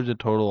 yards of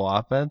total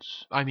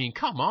offense. I mean,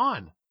 come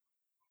on.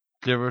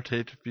 Give or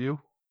take a few.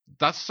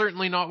 That's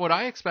certainly not what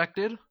I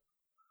expected.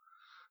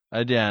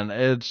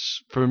 Again,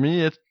 for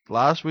me,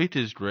 last week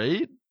is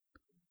great,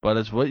 but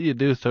it's what you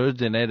do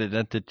Thursday night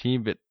against a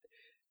team that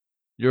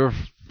you're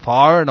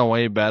far and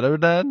away better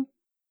than.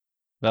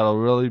 That'll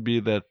really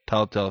be the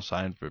telltale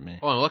sign for me.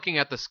 Well, looking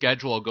at the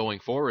schedule going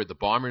forward, the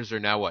Bombers are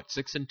now,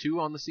 6-2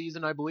 on the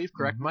season, I believe,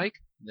 correct, Mike?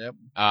 Yep.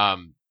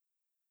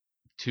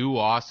 2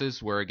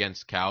 losses were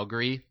against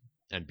Calgary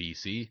and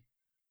BC.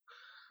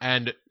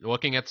 And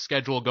looking at the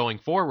schedule going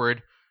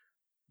forward,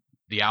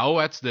 the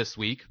Alouettes this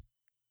week,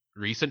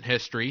 recent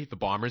history, the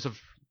Bombers have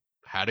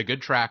had a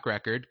good track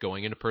record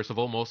going into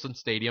Percival Molson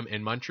Stadium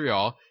in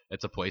Montreal.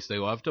 It's a place they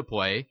love to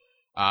play.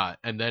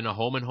 And then a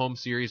home-and-home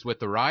series with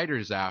the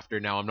Riders after.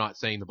 Now, I'm not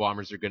saying the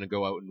Bombers are going to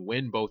go out and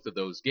win both of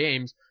those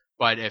games,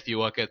 but if you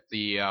look at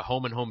the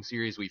home-and-home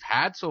series we've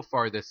had so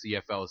far this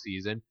CFL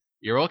season,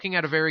 you're looking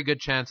at a very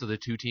good chance of the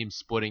two teams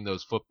splitting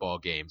those football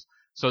games.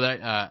 So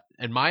that,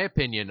 in my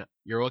opinion,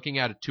 you're looking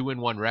at a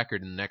 2-1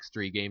 record in the next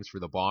 3 games for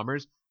the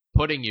Bombers,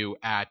 putting you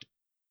at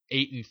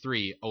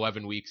 8-3,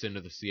 11 weeks into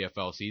the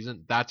CFL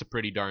season. That's a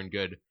pretty darn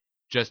good,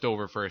 just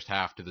over first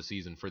half to the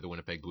season for the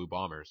Winnipeg Blue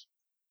Bombers.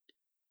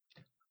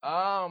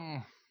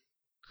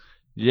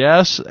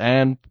 Yes,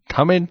 and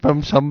coming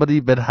from somebody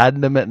that had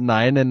them at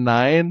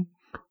 9-9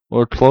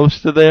 or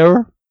close to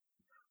there.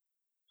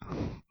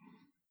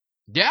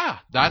 Yeah,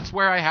 that's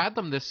where I had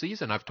them this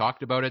season. I've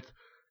talked about it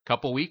a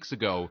couple weeks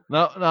ago.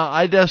 No,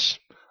 I guess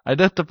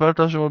the first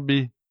question would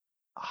be,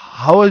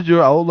 how has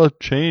your outlook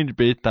changed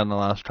based on the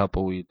last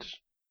couple weeks?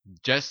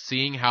 Just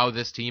seeing how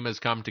this team has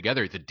come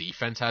together. The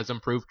defense has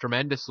improved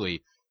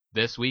tremendously.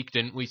 This week,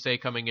 didn't we say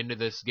coming into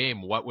this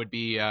game, what would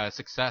be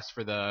success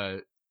for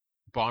the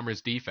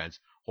Bombers defense?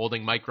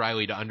 Holding Mike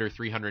Riley to under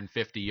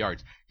 350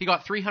 yards. He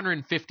got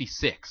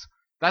 356.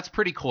 That's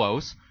pretty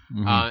close.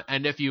 Mm-hmm.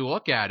 And if you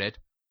look at it,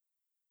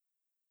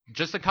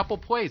 just a couple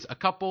plays, a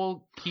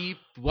couple key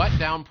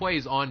letdown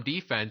plays on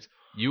defense,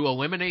 you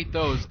eliminate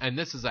those, and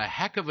this is a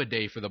heck of a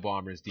day for the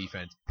Bombers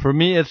defense. For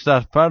me, it's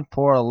that front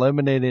four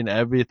eliminating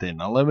everything.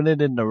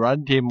 Eliminating the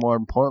run game, more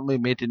importantly,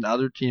 making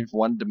other teams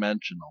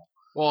one-dimensional.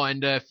 Well,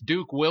 and if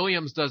Duke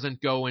Williams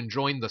doesn't go and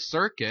join the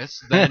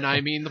circus, then,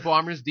 I mean, the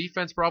Bombers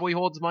defense probably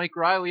holds Mike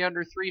Riley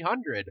under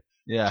 300.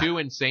 Yeah. 2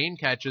 insane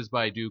catches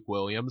by Duke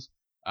Williams.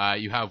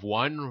 You have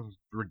one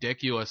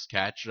ridiculous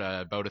catch,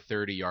 about a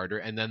 30-yarder,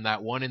 and then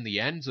that one in the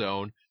end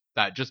zone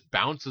that just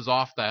bounces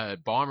off the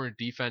Bomber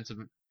defensive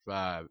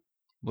Was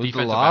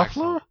defensive it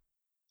Loeffler?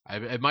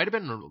 It might have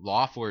been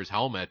Loeffler's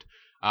helmet.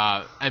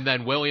 And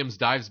then Williams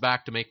dives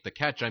back to make the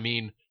catch. I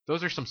mean,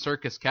 those are some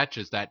circus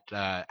catches that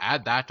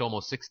add that to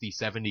almost 60,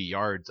 70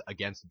 yards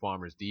against the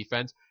Bombers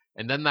defense.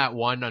 And then that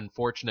one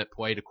unfortunate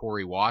play to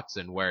Corey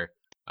Watson where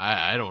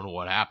I don't know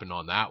what happened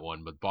on that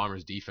one, but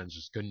Bombers defense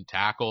just couldn't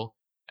tackle.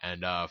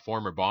 And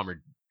former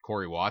Bomber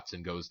Corey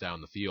Watson goes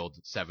down the field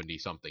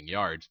 70-something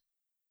yards,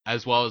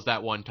 as well as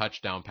that one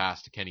touchdown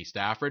pass to Kenny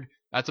Stafford.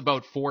 That's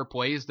about 4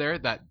 plays there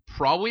that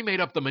probably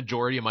made up the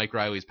majority of Mike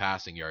Riley's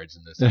passing yards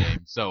in this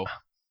game. So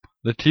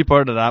the key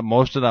part of that,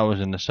 most of that was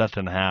in the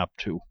second half,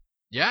 too.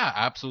 Yeah,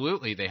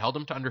 absolutely. They held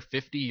him to under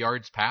 50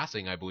 yards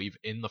passing, I believe,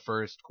 in the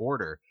first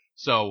quarter.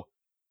 So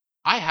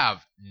I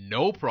have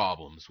no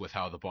problems with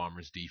how the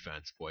Bombers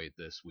defense played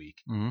this week.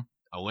 Mm-hmm.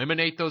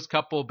 Eliminate those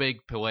couple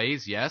big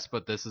plays, yes,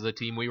 but this is a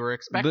team we were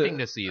expecting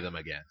to see them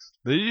against.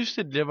 They used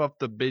to give up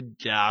the big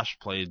gas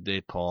plays,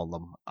 they call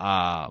them,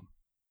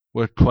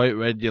 with quite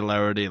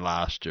regularity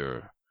last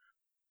year.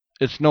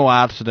 It's no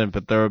accident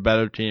that they're a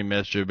better team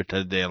this year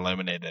because they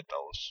eliminated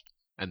those.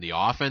 And the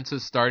offense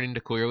is starting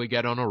to clearly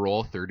get on a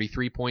roll.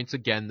 33 points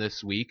again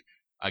this week.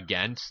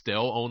 Again,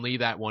 still only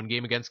that one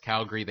game against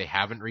Calgary. They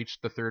haven't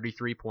reached the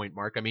 33-point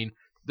mark. I mean,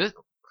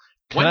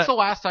 when's the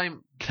last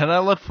time? Can I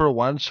look for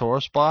one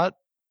sore spot?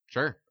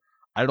 Sure.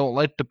 I don't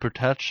like the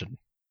protection.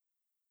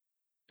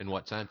 In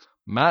what sense?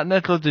 Matt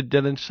Nichols is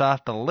getting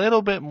sacked a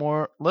little bit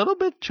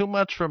too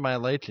much for my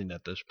liking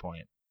at this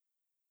point.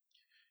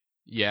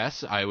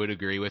 Yes, I would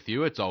agree with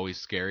you. It's always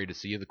scary to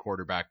see the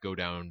quarterback go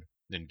down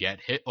and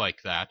get hit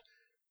like that.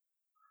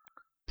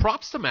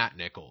 Props to Matt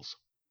Nichols,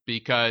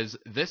 because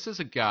this is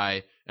a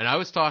guy, and I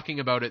was talking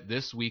about it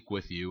this week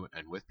with you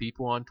and with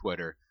people on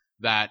Twitter,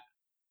 that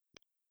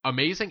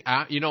amazing,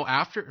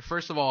 after,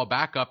 first of all,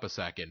 back up a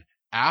second.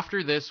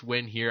 After this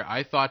win here,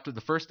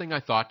 the first thing I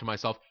thought to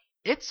myself,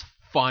 it's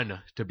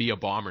fun to be a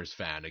Bombers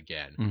fan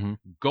again. Mm-hmm.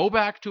 Go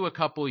back to a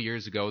couple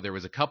years ago. There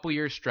was a couple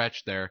year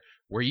stretch there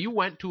where you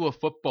went to a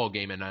football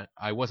game, and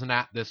I wasn't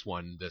at this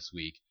one this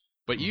week,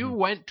 but you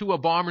went to a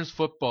Bombers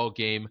football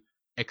game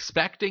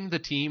expecting the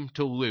team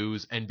to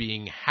lose and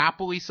being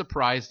happily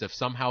surprised if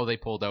somehow they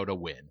pulled out a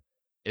win.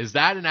 Is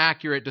that an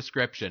accurate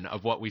description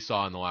of what we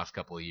saw in the last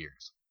couple of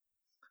years?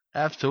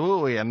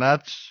 Absolutely, and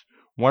that's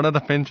one of the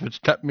things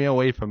which kept me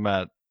away from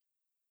that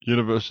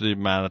University of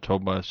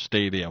Manitoba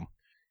Stadium.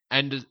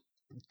 And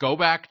go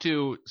back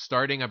to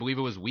starting, I believe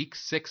it was week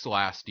 6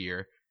 last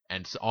year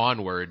and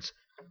onwards.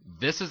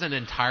 This is an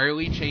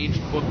entirely changed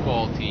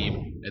football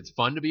team. It's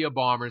fun to be a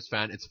Bombers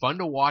fan. It's fun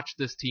to watch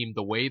this team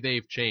the way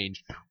they've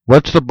changed.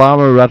 What's the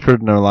Bomber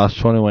record in their last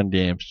 21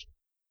 games?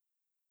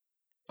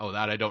 Oh,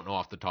 that I don't know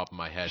off the top of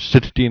my head.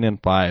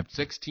 16-5.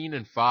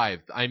 16-5.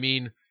 I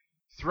mean,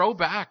 throw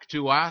back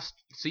to last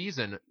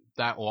season,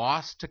 that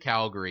loss to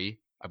Calgary.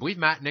 I believe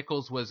Matt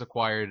Nichols was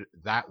acquired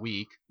that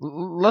week.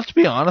 Let's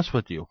be honest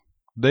with you.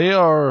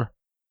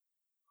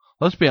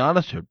 Let's be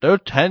honest here. They're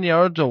 10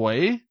 yards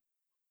away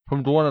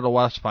from going to the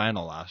West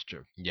Final last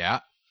year. Yeah.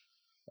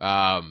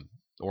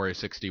 Or a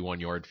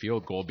 61-yard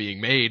field goal being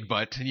made,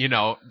 but,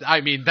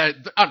 I mean, that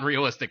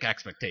unrealistic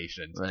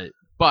expectations. Right.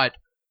 But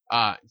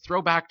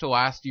throw back to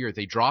last year.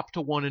 They dropped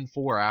to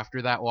 1-4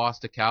 after that loss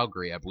to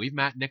Calgary. I believe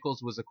Matt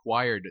Nichols was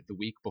acquired the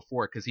week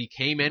before because he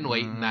came in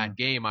late in that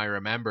game, I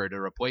remember, to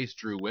replace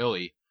Drew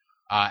Willie.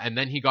 And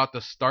then he got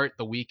the start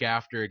the week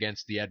after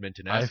against the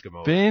Edmonton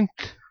Eskimos.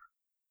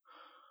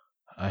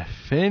 I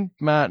think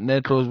Matt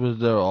Nichols was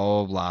there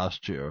all of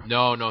last year.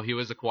 No, he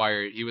was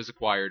acquired. He was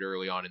acquired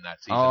early on in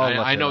that season. Oh,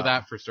 I know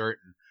that for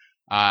certain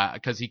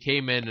because he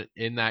came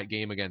in that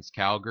game against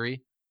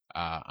Calgary.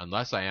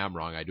 Unless I am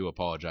wrong, I do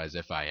apologize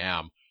if I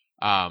am.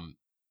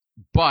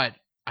 But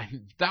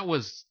that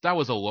was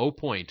a low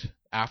point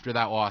after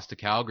that loss to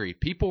Calgary.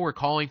 People were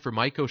calling for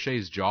Mike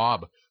O'Shea's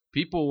job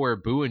People were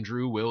booing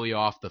Drew Willie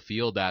off the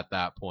field at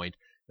that point.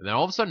 And then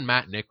all of a sudden,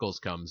 Matt Nichols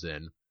comes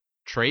in,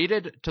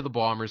 traded to the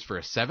Bombers for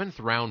a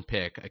 7th-round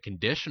pick, a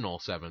conditional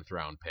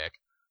 7th-round pick.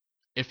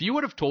 If you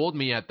would have told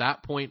me at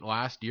that point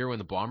last year when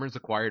the Bombers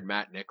acquired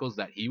Matt Nichols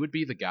that he would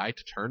be the guy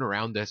to turn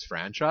around this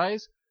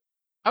franchise,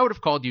 I would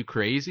have called you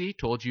crazy,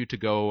 told you to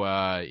go,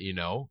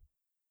 I'll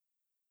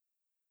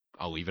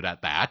leave it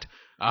at that.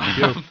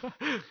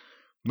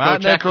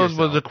 Matt Nichols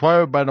was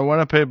acquired by the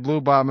Winnipeg Blue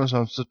Bombers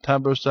on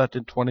September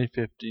 2nd,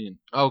 2015.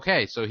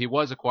 Okay, so he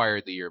was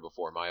acquired the year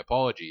before. My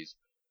apologies.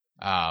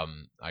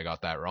 I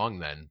got that wrong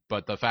then.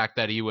 But the fact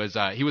that he was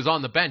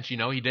on the bench, he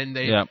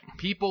didn't.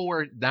 People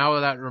were, now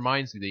that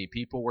reminds me,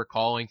 people were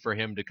calling for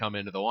him to come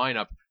into the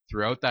lineup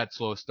throughout that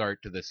slow start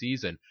to the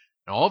season.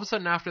 And all of a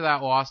sudden, after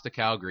that loss to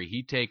Calgary,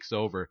 he takes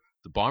over.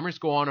 The Bombers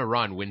go on a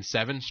run, win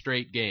 7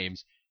 straight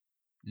games.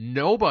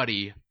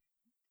 Nobody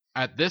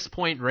at this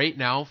point right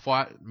now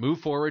move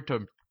forward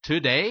to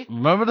today.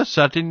 Remember the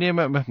setting game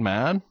at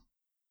McMahon?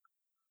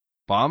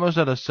 Bombers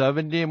had a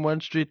 7-game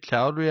win streak.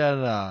 Calgary had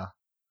a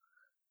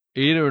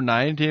 8 or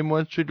 9-game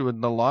win streak,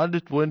 with the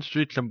largest win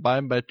streak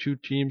combined by 2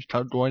 teams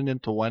going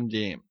into 1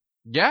 game.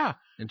 Yeah.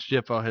 In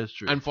CFL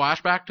history. And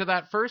flashback to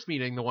that first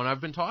meeting, the one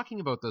I've been talking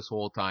about this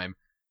whole time.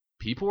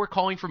 People were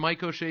calling for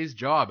Mike O'Shea's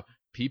job.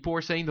 People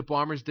were saying the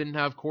Bombers didn't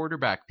have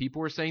quarterback.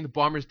 People were saying the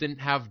Bombers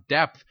didn't have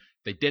depth.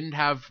 They didn't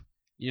have,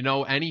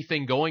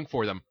 anything going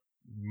for them.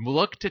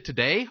 Look to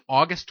today,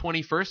 August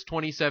 21st,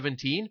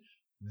 2017.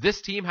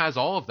 This team has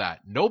all of that.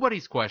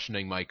 Nobody's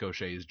questioning Mike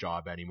O'Shea's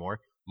job anymore.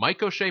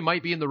 Mike O'Shea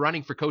might be in the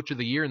running for Coach of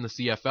the Year in the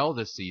CFL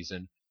this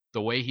season,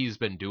 the way he's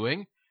been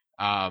doing.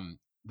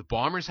 The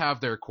Bombers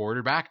have their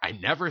quarterback. I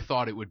never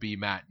thought it would be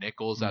Matt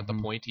Nichols at the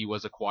point he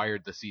was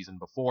acquired the season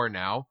before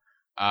now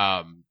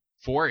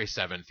for a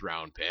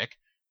 7th-round pick.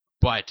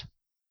 But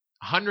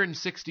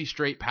 160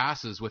 straight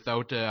passes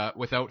without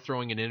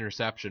throwing an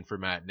interception for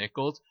Matt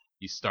Nichols.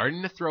 He's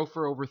starting to throw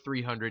for over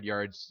 300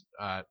 yards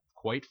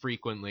quite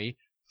frequently,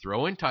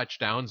 throwing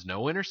touchdowns,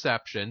 no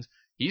interceptions.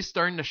 He's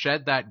starting to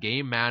shed that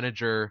game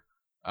manager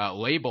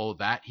label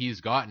that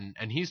he's gotten,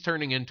 and he's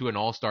turning into an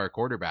all-star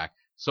quarterback.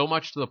 So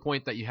much to the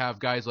point that you have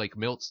guys like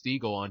Milt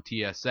Stegall on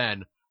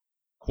TSN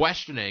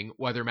questioning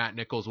whether Matt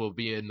Nichols will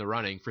be in the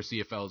running for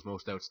CFL's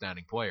most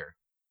outstanding player.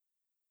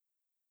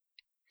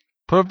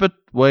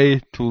 Perfect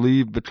way to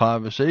leave the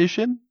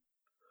conversation.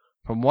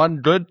 From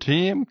one good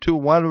team to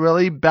one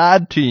really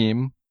bad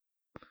team,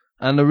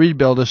 and the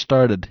rebuild has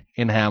started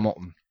in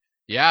Hamilton.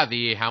 Yeah,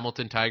 the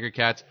Hamilton Tiger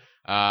Cats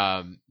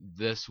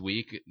this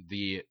week,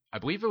 I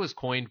believe it was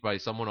coined by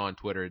someone on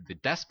Twitter, the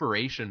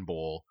Desperation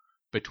Bowl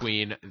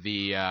between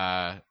the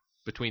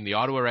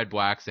Ottawa Red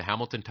Blacks, the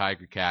Hamilton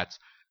Tiger Cats.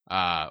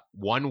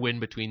 1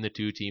 win between the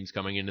 2 teams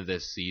coming into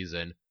this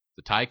season.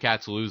 The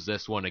Ticats lose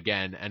this one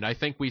again, and I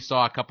think we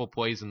saw a couple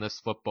plays in this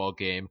football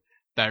game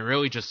that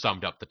really just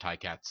summed up the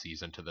Ticats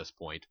season to this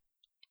point.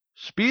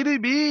 Speedy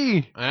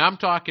B! And I'm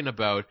talking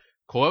about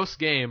close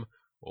game,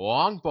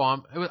 long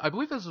bomb. I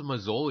believe it was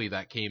Mazzoli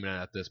that came in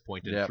at this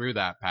point and threw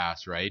that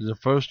pass, right? The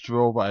first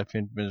throw I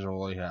think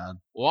Mazzoli had.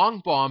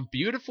 Long bomb,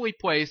 beautifully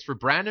placed for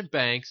Brandon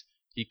Banks.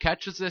 He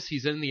catches this,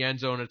 he's in the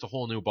end zone, it's a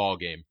whole new ball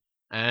game.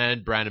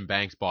 And Brandon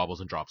Banks bobbles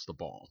and drops the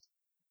ball.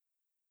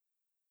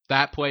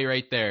 That play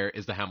right there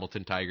is the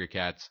Hamilton Tiger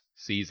Cats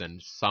season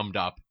summed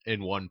up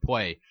in one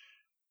play.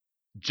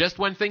 Just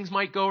when things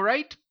might go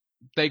right,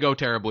 they go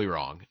terribly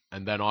wrong.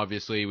 And then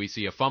obviously we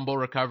see a fumble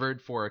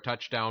recovered for a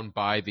touchdown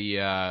by the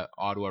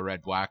Ottawa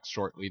Red Blacks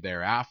shortly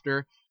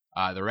thereafter.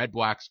 The Red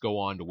Blacks go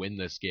on to win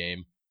this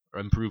game,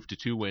 improve to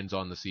 2 wins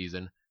on the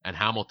season, and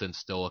Hamilton's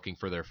still looking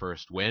for their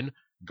first win.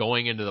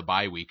 Going into the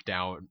bye week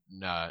down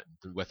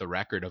with a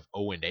record of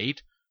 0-8,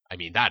 I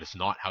mean, that is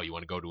not how you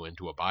want to go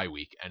into a bye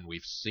week, and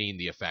we've seen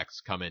the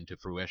effects come into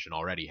fruition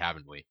already,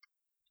 haven't we?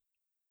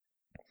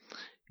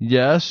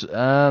 Yes,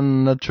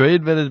 and the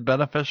trade that is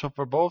beneficial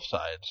for both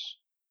sides.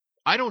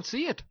 I don't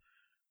see it.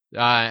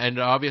 And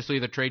obviously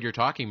the trade you're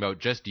talking about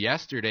just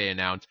yesterday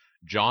announced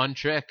John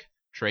Chick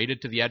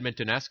traded to the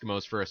Edmonton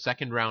Eskimos for a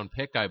 2nd-round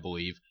pick, I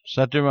believe.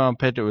 2nd-round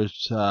pick, it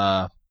was...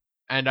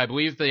 And I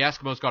believe the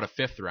Eskimos got a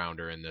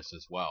 5th-rounder in this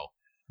as well.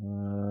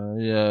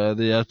 Yeah,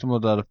 the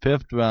Eskimos got a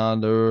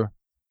 5th-rounder.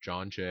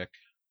 John Chick.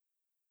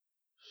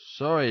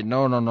 Sorry,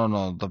 no.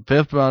 The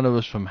 5th-rounder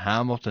was from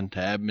Hamilton to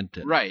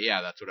Edmonton. Right,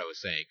 yeah, that's what I was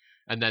saying.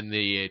 And then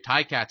the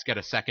Ticats get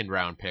a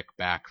 2nd-round pick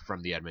back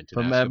from the Edmonton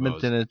Eskimos. From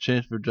Edmonton, it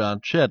changed for John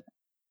Chick.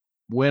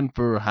 Win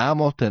for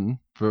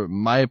Hamilton, for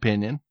my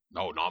opinion.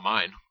 No, not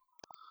mine.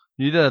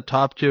 You did a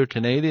top-tier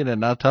Canadian,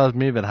 and that tells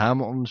me that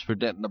Hamilton's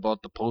forgetting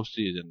about the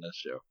postseason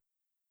this year.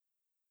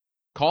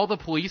 Call the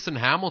police in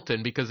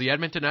Hamilton because the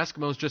Edmonton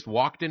Eskimos just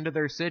walked into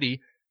their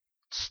city,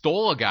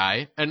 stole a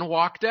guy, and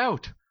walked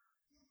out.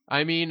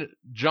 I mean,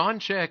 John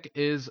Chick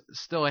is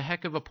still a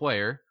heck of a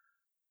player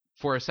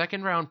for a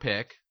 2nd-round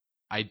pick.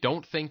 I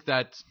don't think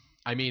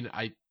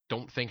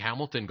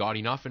Hamilton got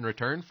enough in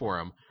return for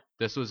him.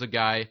 This was a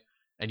guy,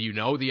 and the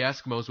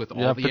Eskimos with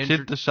all the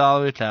injuries. The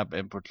salary cap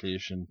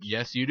implications.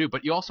 Yes, you do,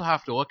 but you also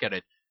have to look at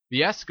it.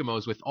 The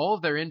Eskimos, with all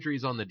of their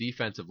injuries on the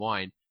defensive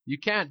line, you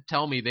can't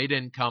tell me they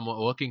didn't come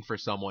looking for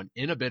someone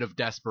in a bit of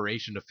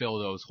desperation to fill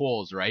those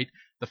holes, right?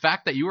 The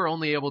fact that you were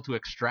only able to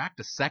extract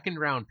a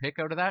second-round pick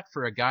out of that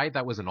for a guy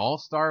that was an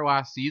all-star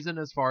last season,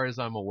 as far as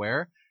I'm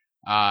aware.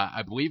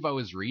 I believe I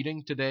was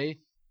reading today,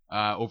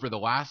 over the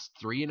last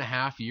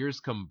 3.5 years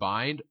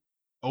combined,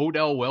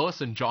 Odell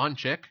Willis and John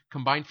Chick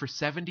combined for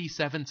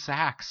 77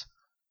 sacks.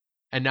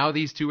 And now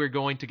these two are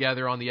going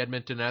together on the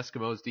Edmonton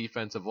Eskimos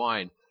defensive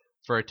line.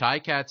 For a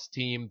Ticats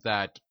team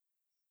that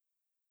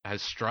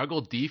has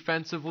struggled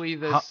defensively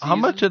this season. How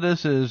much of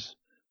this is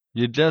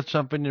you did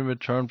something in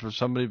return for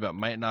somebody that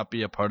might not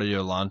be a part of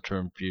your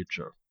long-term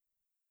future?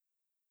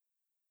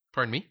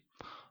 Pardon me?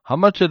 How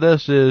much of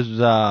this is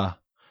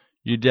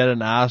you did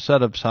an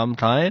asset of some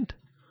kind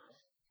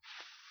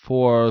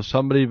for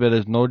somebody that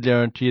is no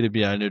guarantee to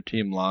be on your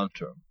team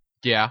long-term?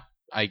 Yeah,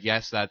 I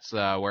guess that's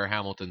where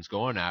Hamilton's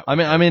going at.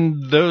 I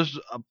mean, there's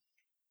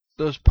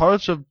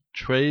parts of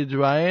trades,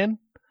 Ryan,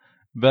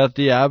 that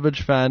the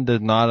average fan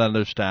does not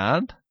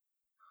understand.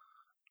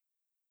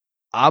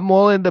 I'm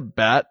willing to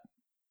bet,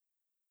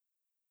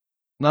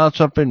 not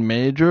something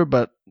major,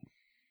 but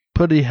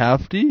pretty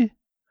hefty,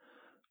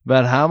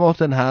 that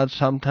Hamilton had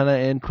some kind of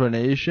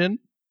inclination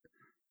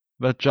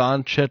that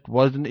John Chick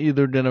wasn't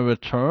either going to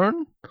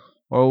return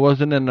or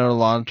wasn't in their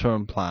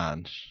long-term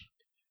plans.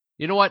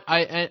 You know what?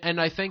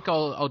 I think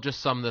I'll just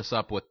sum this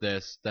up with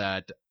this,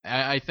 that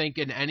I think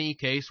in any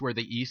case where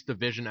the East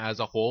Division as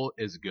a whole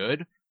is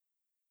good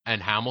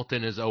and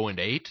Hamilton is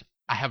 0-8,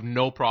 I have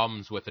no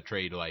problems with a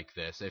trade like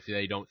this if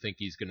they don't think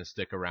he's going to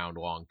stick around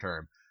long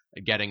term,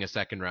 getting a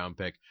second-round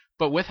pick.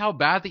 But with how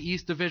bad the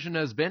East Division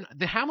has been,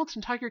 the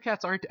Hamilton Tiger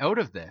Cats aren't out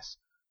of this.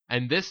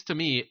 And this, to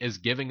me, is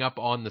giving up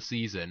on the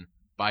season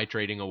by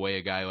trading away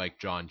a guy like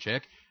John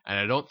Chick. And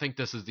I don't think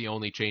this is the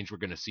only change we're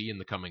going to see in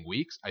the coming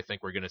weeks. I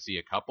think we're going to see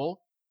a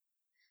couple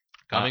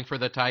coming for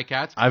the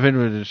Ticats. I think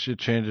it should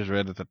change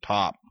right at the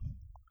top.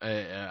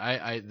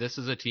 This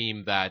is a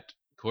team that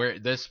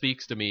this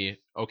speaks to me.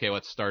 Okay,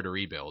 let's start a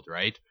rebuild,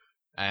 right?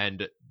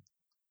 And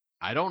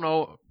I don't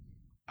know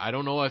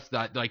if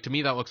that, like, to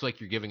me that looks like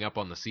you're giving up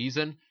on the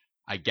season.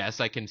 I guess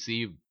I can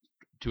see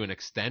to an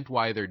extent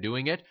why they're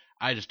doing it.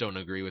 I just don't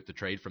agree with the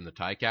trade from the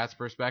Ticats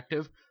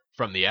perspective.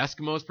 From the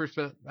Eskimos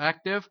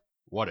perspective,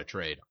 what a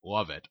trade.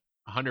 Love it.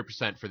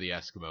 100% for the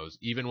Eskimos.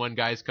 Even when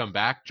guys come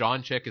back,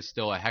 John Chick is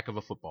still a heck of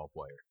a football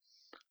player.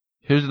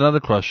 Here's another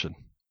question.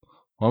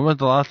 When was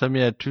the last time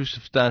you had two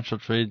substantial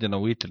trades in a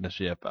week in the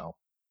CFL?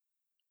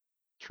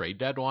 Trade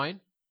deadline?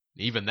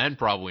 Even then,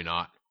 probably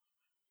not.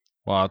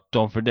 Well,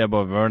 don't forget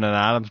about Vernon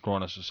Adams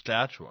going to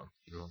Saskatchewan.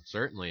 Well,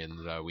 certainly,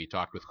 and we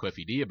talked with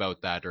Cliffy D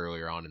about that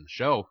earlier on in the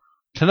show.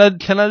 Can I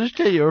just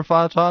get your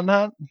thoughts on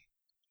that?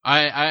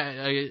 I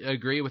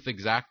agree with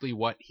exactly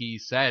what he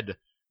said,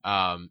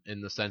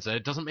 in the sense that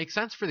it doesn't make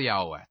sense for the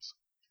Alouettes.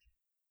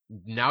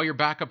 Now your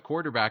backup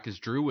quarterback is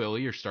Drew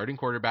Willie, your starting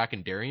quarterback,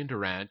 and Darian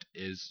Durant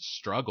is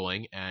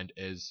struggling and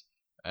is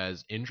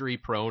as injury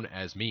prone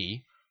as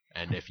me.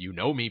 And if you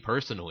know me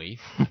personally,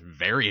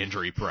 very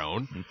injury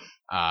prone.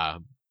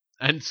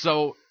 And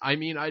so, I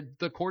mean,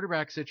 the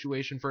quarterback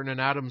situation for Vernon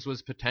Adams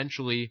was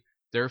potentially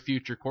their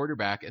future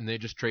quarterback, and they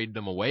just traded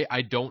him away.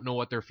 I don't know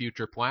what their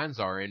future plans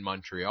are in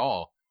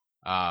Montreal.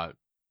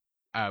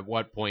 At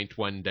what point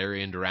when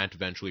Darian Durant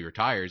eventually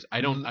retires,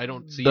 I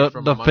don't see it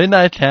from the thing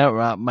I can't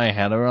wrap my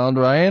head around,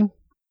 Ryan.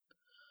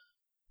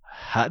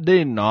 Had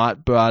they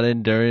not brought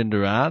in Darian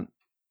Durant,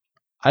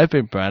 I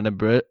think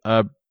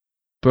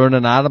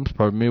Vernon Adams,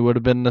 would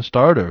have been the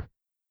starter.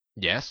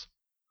 Yes,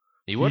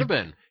 he would have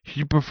been.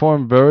 He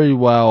performed very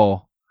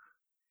well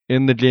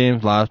in the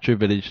games last year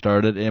that he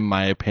started, in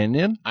my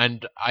opinion.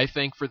 And I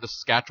think for the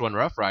Saskatchewan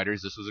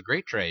Roughriders, this was a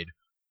great trade.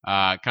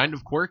 Kind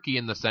of quirky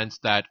in the sense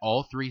that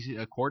all three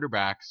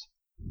quarterbacks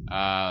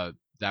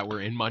that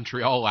were in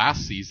Montreal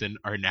last season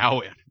are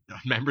now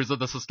members of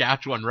the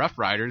Saskatchewan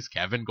Roughriders.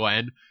 Kevin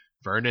Glenn,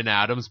 Vernon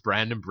Adams,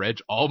 Brandon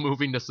Bridge, all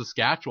moving to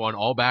Saskatchewan,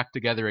 all back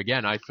together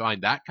again. I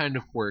find that kind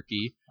of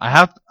quirky. I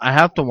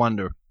have to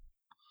wonder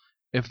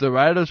if the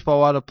Riders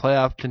fall out of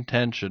playoff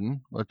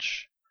contention,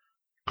 which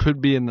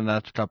could be in the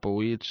next couple of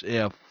weeks,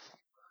 if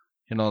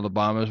the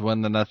Bombers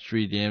win the next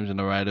 3 games and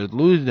the Riders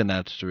lose the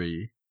next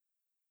 3.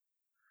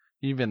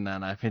 Even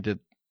then, I think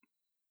it's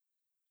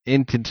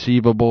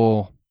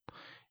inconceivable,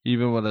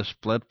 even with a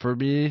split for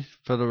me,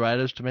 for the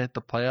Riders to make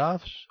the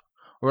playoffs,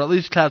 or at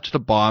least catch the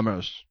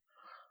Bombers.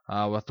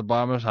 With the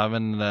Bombers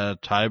having the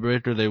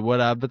tiebreaker, they would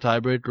have the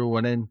tiebreaker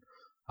winning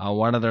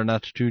one of their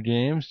next 2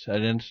 games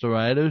against the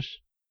Riders.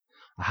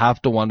 I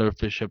have to wonder if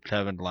they ship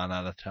Kevin Glenn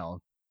out of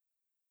town.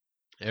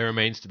 It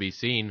remains to be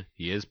seen.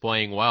 He is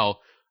playing well.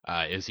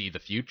 Is he the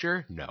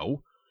future?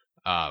 No.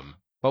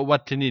 But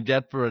what can you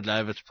get for a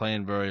guy that's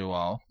playing very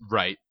well?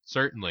 Right,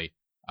 certainly.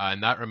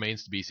 And that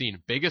remains to be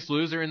seen. Biggest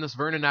loser in this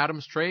Vernon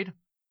Adams trade?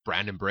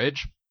 Brandon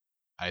Bridge.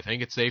 I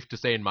think it's safe to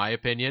say, in my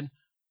opinion,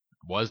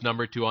 was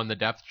number 2 on the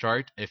depth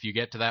chart. If you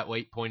get to that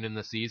late point in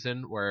the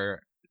season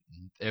where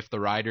if the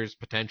Riders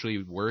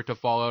potentially were to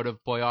fall out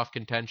of playoff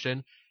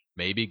contention,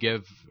 maybe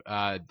give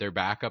their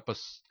backup a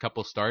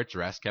couple starts,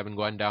 rest Kevin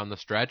Glenn down the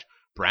stretch.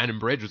 Brandon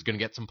Bridge was going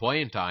to get some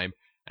playing time,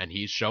 and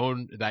he's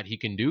shown that he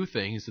can do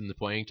things in the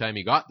playing time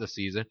he got this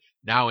season.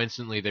 Now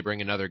instantly they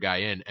bring another guy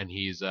in, and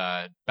he's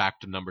back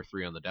to number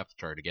 3 on the depth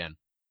chart again.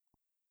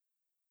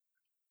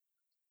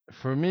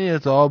 For me,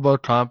 it's all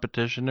about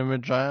competition in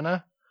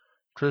Regina.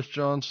 Chris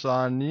Jones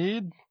saw a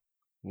need,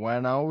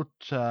 went out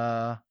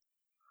to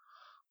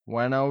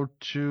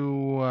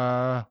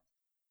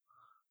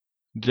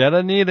get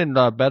a need and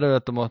got better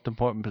at the most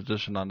important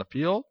position on the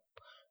field.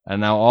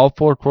 And now all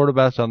 4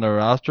 quarterbacks on their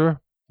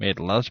roster made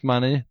less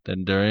money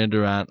than Darian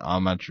Durant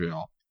on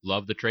Montreal.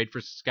 Love the trade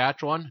for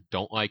Saskatchewan.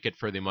 Don't like it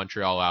for the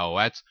Montreal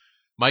Alouettes.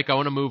 Mike, I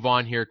want to move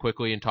on here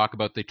quickly and talk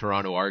about the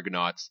Toronto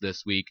Argonauts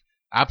this week.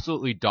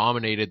 Absolutely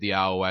dominated the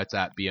Alouettes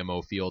at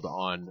BMO Field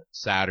on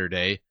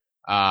Saturday.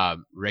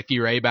 Ricky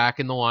Ray back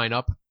in the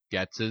lineup,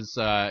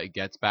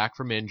 gets back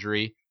from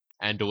injury,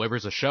 and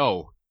delivers a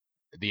show,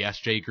 the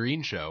SJ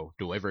Green Show,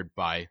 delivered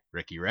by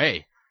Ricky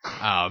Ray.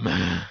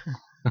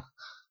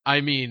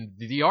 I mean,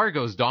 the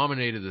Argos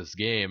dominated this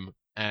game,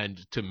 and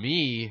to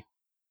me,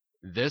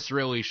 this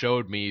really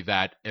showed me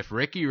that if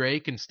Ricky Ray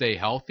can stay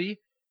healthy,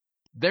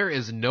 there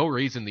is no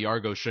reason the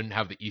Argos shouldn't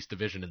have the East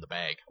Division in the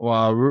bag.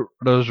 Well,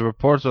 there's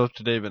reports out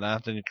today that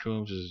Anthony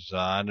Coombs is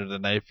under the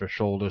knife for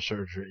shoulder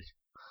surgery.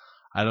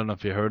 I don't know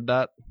if you heard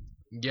that.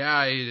 Yeah,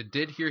 I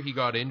did hear he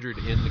got injured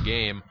in the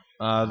game.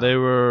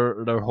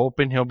 They're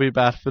hoping he'll be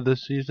back for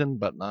this season,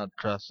 but not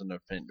crossing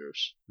their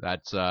fingers.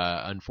 That's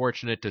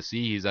unfortunate to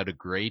see. He's had a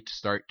great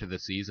start to the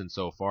season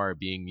so far,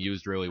 being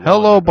used really well.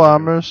 Hello,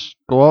 Bombers.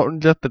 Go out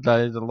and get the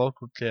guy. He's a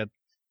local kid.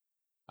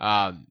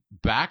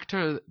 Back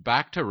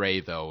to Ray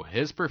though.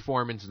 His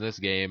performance in this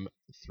game,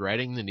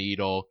 threading the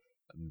needle,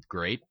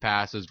 great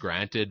passes.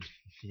 Granted,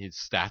 his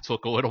stats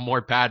look a little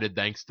more padded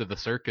thanks to the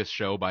circus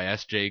show by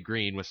SJ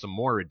Green with some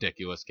more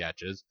ridiculous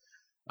catches.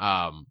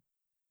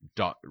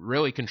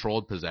 Really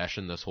controlled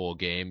possession this whole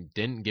game.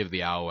 Didn't give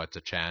the Alouettes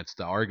a chance.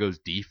 The Argos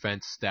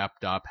defense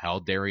stepped up,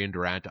 held Darian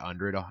Durant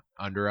under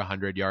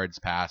 100 yards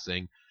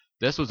passing.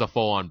 This was a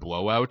full-on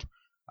blowout.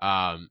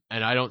 And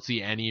I don't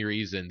see any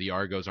reason the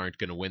Argos aren't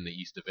going to win the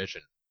East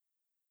Division.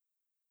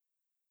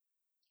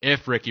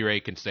 If Ricky Ray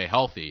can stay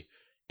healthy.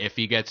 If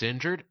he gets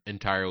injured,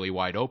 entirely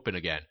wide open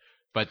again.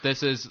 But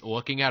this is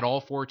looking at all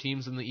 4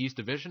 teams in the East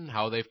Division,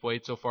 how they've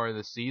played so far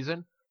this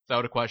season.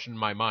 Without a question in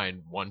my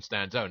mind, one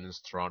stands out, and it's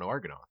Toronto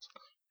Argonauts.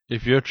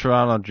 If you're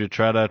Toronto, do you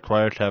try to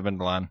acquire Kevin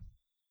Glenn?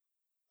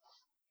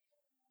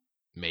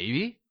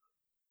 Maybe.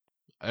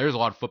 There's a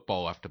lot of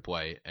football left to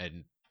play,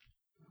 and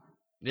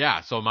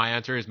yeah, so my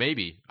answer is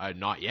maybe.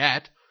 Not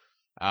yet,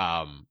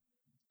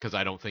 because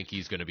I don't think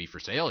he's going to be for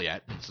sale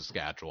yet in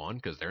Saskatchewan,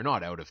 because they're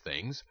not out of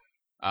things.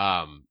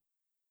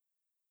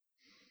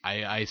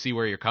 I see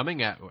where you're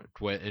coming at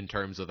in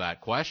terms of that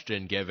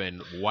question,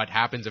 given what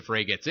happens if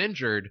Ray gets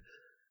injured.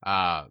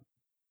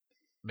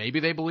 Maybe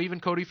they believe in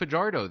Cody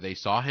Fajardo. They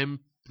saw him.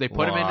 They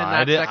put him in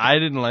that second. I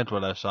didn't like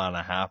what I saw in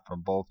a half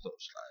from both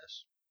those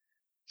guys.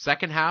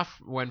 Second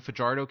half, when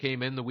Fajardo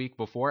came in the week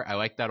before, I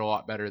liked that a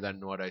lot better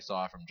than what I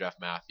saw from Jeff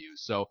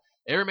Matthews. So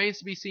it remains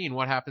to be seen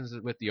what happens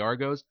with the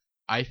Argos.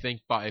 I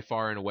think by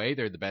far and away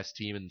they're the best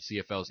team in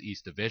the CFL's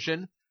East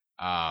Division,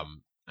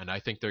 and I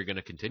think they're going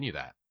to continue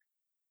that.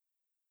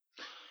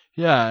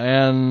 Yeah,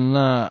 and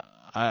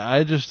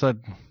I just thought,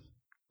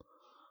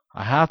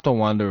 I have to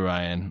wonder,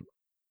 Ryan,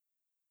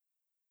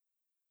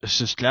 is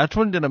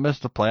Saskatchewan going to miss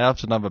the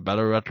playoffs and have a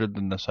better record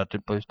than the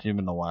second place team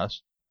in the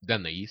West?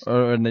 Than the East?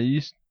 Or in the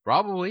East?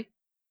 Probably.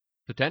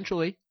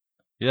 Potentially.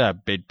 Yeah,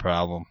 big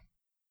problem.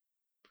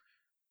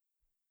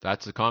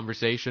 That's a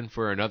conversation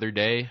for another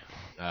day.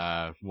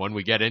 One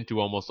we get into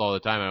almost all the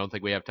time. I don't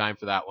think we have time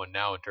for that one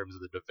now in terms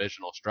of the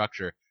divisional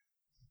structure.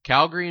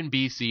 Calgary and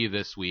BC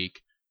this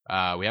week.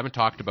 We haven't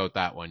talked about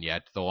that one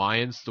yet. The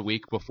Lions the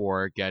week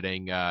before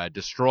getting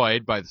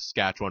destroyed by the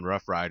Saskatchewan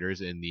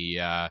Roughriders in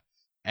the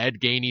Ed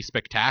Gainey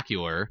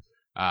Spectacular.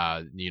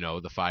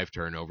 The 5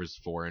 turnovers,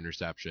 4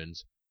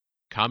 interceptions.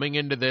 Coming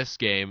into this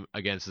game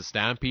against the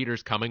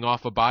Stampeders coming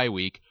off a bye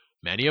week,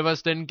 many of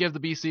us didn't give the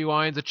BC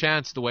Lions a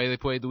chance the way they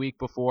played the week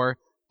before,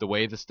 the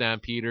way the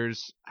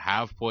Stampeders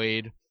have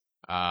played.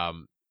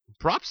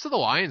 Props to the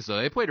Lions,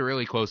 though. They played a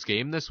really close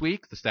game this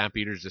week. The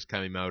Stampeders just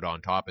coming out on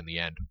top in the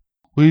end.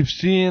 We've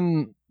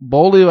seen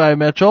Bo Levi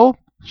Mitchell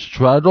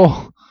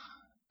struggle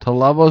to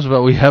levels,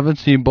 but we haven't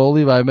seen Bo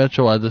Levi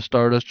Mitchell as a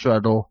starter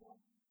struggle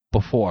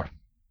before.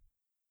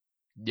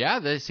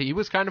 Yeah, he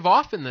was kind of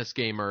off in this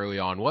game early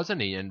on,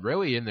 wasn't he? And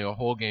really in the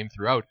whole game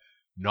throughout,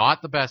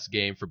 not the best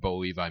game for Bo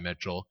Levi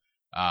Mitchell.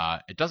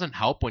 It doesn't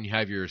help when you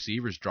have your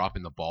receivers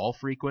dropping the ball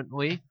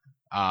frequently.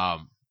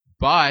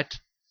 But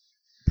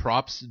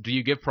props. Do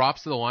you give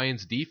props to the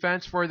Lions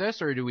defense for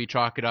this, or do we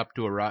chalk it up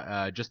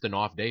to just an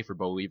off day for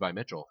Bo Levi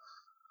Mitchell?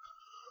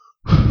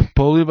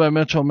 Bo Levi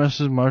Mitchell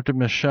misses Martin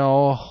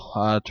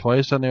Michel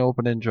twice on the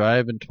opening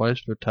drive and twice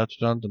for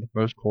touchdowns in the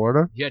first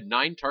quarter. He had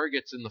 9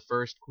 targets in the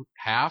first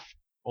half,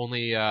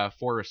 only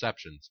 4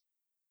 receptions.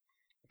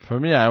 For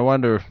me, I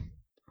wonder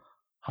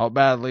how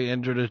badly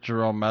injured is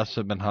Jerome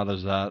Messam, and how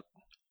does that?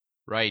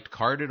 Right,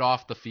 carted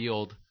off the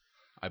field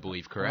I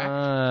believe,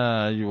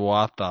 correct? You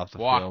walked off the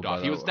field. Walked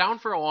off. He was down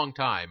for a long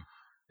time.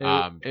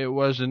 It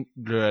wasn't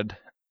good.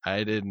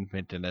 I didn't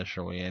think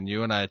initially, and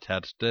you and I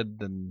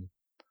texted and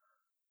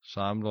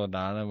saw him go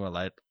down, and we're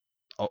like,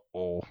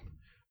 uh-oh.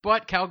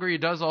 But Calgary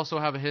does also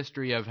have a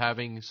history of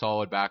having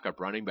solid backup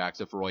running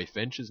backs. If Roy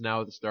Finch is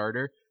now the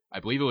starter, I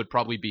believe it would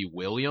probably be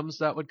Williams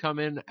that would come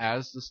in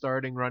as the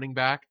starting running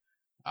back,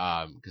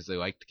 because they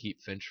like to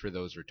keep Finch for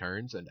those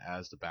returns and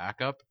as the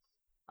backup.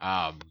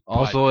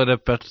 Also, it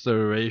affects the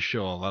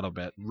ratio a little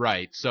bit.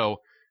 Right.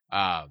 So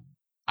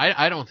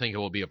I don't think it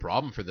will be a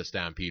problem for the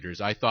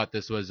Stampeders. I thought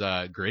this was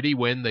a gritty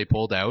win they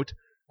pulled out.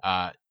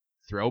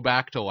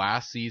 Throwback to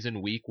last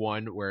season, week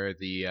 1, where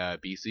the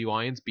BC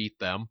Lions beat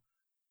them.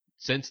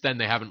 Since then,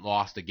 they haven't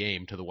lost a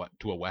game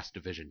to a West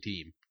Division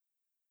team.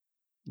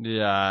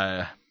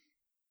 Yeah,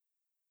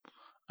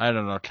 I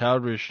don't know.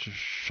 Calgary's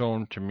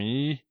shown to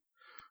me,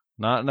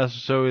 not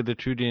necessarily the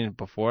 2 games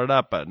before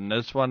that, but in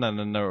this one and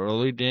in the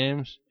early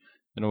games,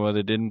 where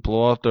they didn't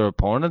blow out their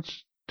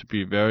opponents, to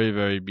be very,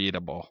 very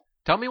beatable.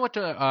 Tell me what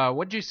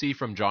did you see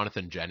from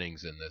Jonathan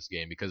Jennings in this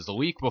game? Because the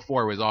week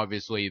before was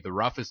obviously the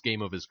roughest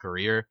game of his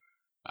career.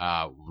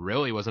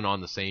 Really wasn't on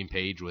the same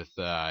page with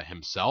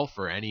himself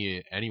or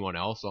anyone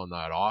else on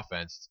that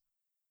offense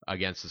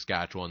against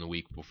Saskatchewan the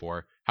week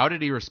before. How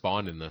did he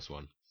respond in this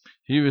one?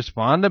 He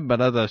responded,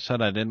 but as I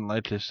said, I didn't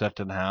like his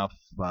second half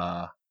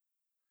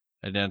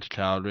against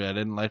Calgary. I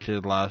didn't like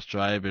his last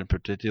drive in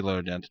particular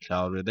against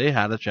Calgary. They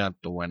had a chance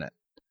to win it.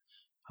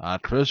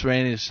 Chris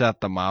Rainey set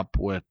them up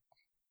with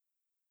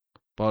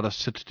about a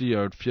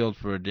 60-yard field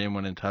for a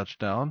game-winning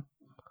touchdown.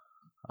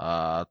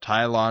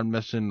 Tylon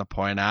missing the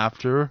point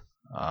after.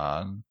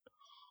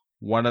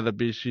 One of the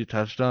BC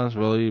touchdowns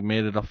really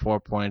made it a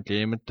 4-point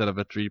game instead of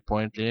a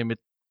 3-point game. It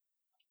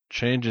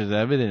changes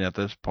everything at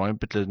this point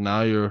because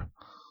now you're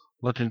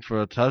looking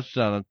for a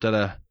touchdown instead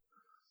of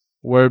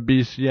where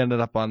BC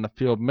ended up on the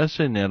field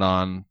missing it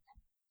on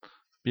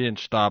being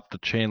stopped. The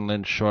chain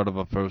link short of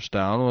a first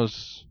down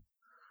was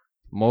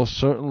most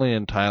certainly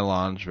in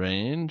Tylon's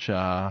range.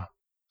 And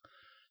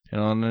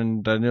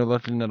then you're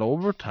looking at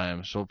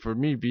overtime. So for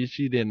me,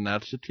 BC didn't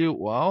execute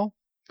well.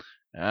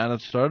 And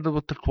it started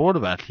with the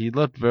quarterback. He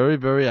looked very,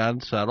 very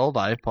unsettled,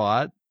 I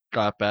thought.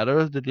 Got better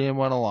as the game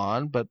went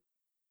along, but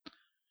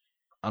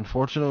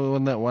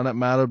unfortunately when it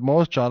mattered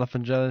most,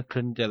 Jonathan Jennings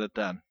couldn't get it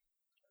done.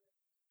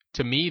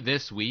 To me,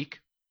 this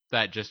week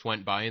that just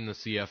went by in the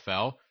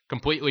CFL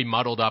completely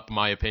muddled up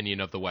my opinion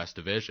of the West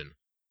Division.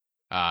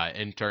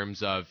 In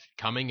terms of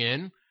coming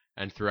in,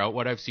 and throughout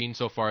what I've seen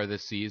so far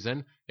this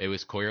season, it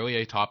was clearly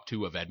a top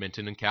 2 of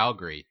Edmonton and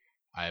Calgary.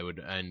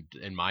 And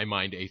in my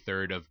mind, a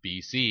third of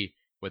BC.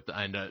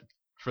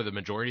 For the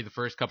majority of the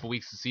first couple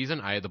weeks of the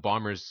season, I had the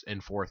Bombers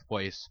in 4th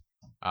place,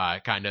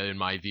 kind of in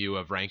my view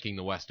of ranking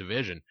the West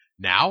Division.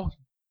 Now,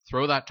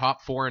 throw that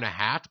top 4 in a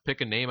hat,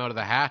 pick a name out of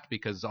the hat,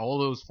 because all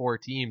those 4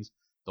 teams,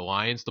 the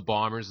Lions, the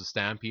Bombers, the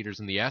Stampeders,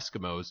 and the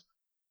Eskimos,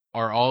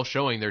 are all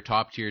showing their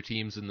top-tier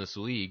teams in this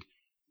league.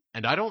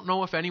 And I don't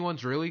know if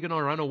anyone's really going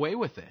to run away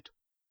with it.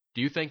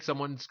 Do you think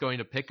someone's going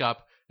to pick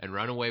up and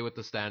run away with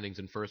the standings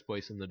in first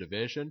place in the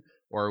division?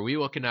 Or are we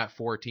looking at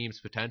 4 teams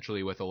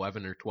potentially with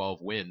 11 or 12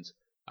 wins,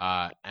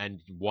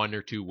 and 1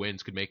 or 2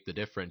 wins could make the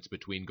difference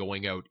between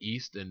going out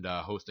east and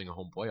hosting a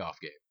home playoff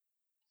game?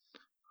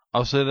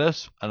 I'll say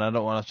this, and I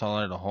don't want to sound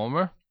like a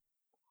homer.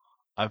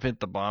 I think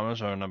the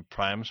Bombers are in a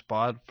prime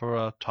spot for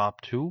a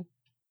top 2.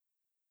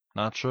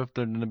 Not sure if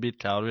they're going to beat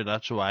Calgary.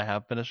 That's who I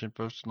have finishing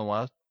first in the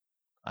West.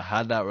 I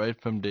had that right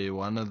from day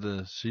 1 of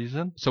the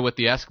season. So with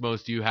the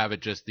Eskimos, do you have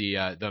it just the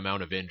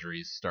amount of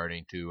injuries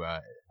starting to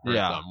hurt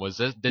them?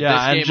 Did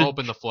this game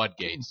open the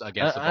floodgates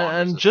against the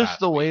Bombers? And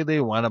just the way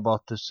they went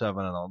about the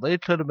 7-0, they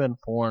could have been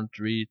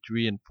 4-3,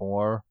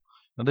 3-4.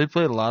 And they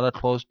played a lot of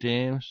close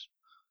games.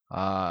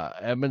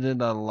 Edmonton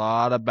did a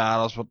lot of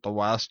battles with the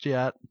West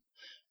yet.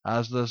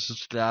 As the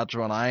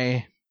Saskatchewan,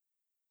 I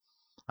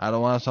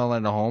don't want to sound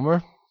like a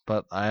homer,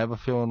 but I have a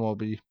feeling we'll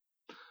be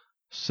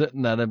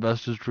sitting at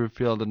Investors True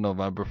Field in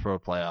November for a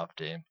playoff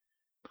game.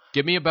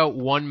 Give me about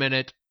 1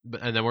 minute,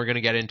 and then we're going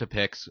to get into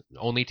picks.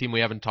 Only team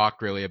we haven't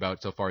talked really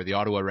about so far, the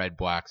Ottawa Red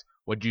Blacks.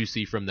 What did you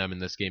see from them in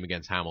this game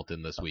against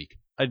Hamilton this week?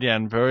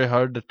 Again, very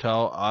hard to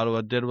tell.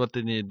 Ottawa did what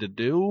they needed to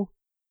do.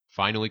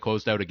 Finally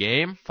closed out a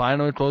game.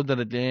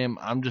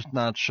 I'm just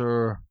not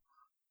sure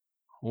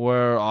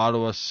where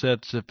Ottawa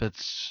sits. If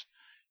it's,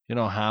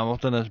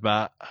 Hamilton is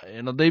back.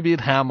 They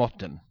beat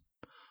Hamilton.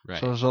 Right.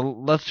 So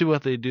let's see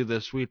what they do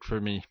this week for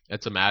me.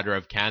 It's a matter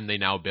of, can they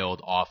now build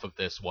off of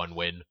this one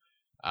win,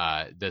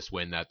 this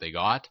win that they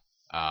got?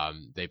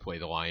 They play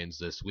the Lions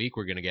this week.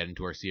 We're going to get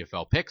into our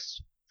CFL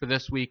picks for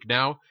this week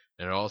now.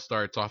 And it all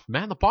starts off,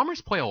 man, the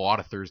Bombers play a lot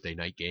of Thursday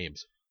night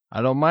games.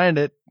 I don't mind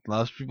it.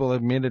 Lots of people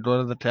have made it go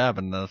to the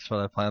tavern. That's what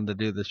I plan to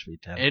do this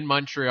weekend. In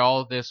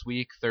Montreal this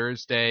week,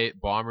 Thursday,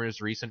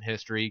 Bombers' recent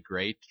history,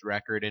 great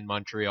record in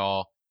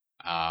Montreal.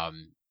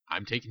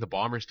 I'm taking the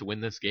Bombers to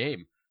win this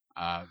game.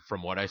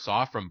 From what I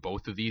saw from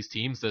both of these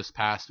teams this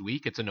past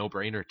week, it's a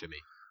no-brainer to me.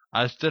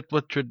 I stick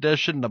with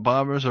tradition. The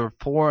Bombers are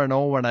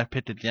 4-0 when I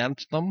picked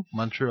against them.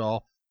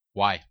 Montreal.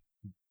 Why?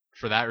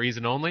 For that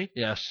reason only?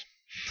 Yes.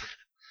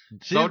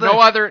 So no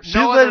other. See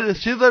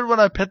that when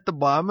I picked the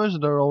Bombers,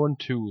 they're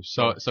 0-2.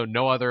 So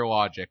no other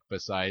logic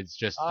besides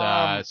just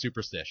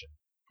superstition.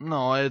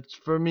 No, it's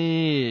for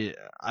me.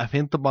 I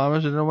think the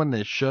Bombers are going to win.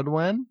 They should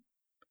win.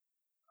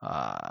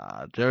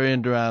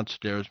 Darian Durant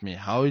scares me.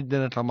 How he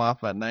didn't come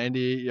off that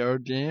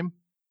 98-yard game.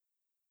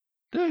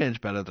 Darian's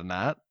better than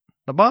that.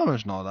 The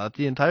Bombers know that.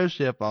 The entire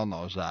CFL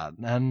knows that.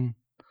 And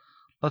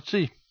let's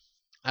see.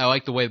 I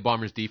like the way the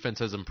Bombers' defense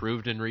has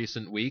improved in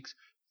recent weeks.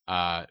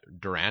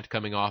 Durant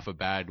coming off a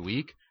bad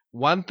week.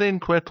 One thing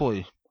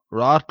quickly.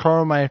 Rod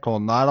Carmichael,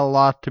 not a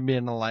lot to be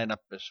in the lineup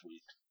this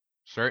week.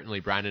 Certainly,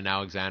 Brandon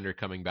Alexander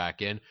coming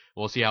back in.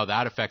 We'll see how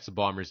that affects the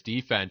Bombers'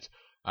 defense,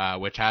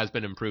 which has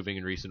been improving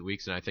in recent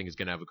weeks, and I think is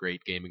going to have a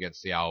great game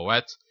against the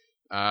Alouettes.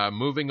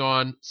 Moving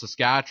on,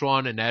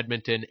 Saskatchewan and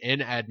Edmonton.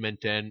 In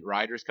Edmonton,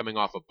 Riders coming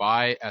off a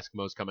bye,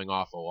 Eskimos coming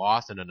off a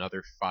loss, and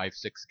another 5-6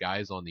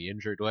 guys on the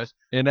injured list.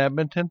 In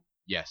Edmonton?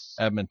 Yes.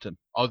 Edmonton.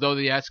 Although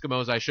the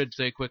Eskimos, I should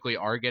say quickly,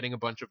 are getting a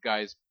bunch of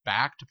guys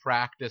back to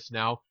practice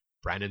now.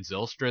 Brandon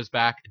Zylstra is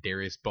back.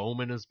 Darius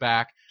Bowman is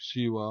back.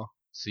 Sewell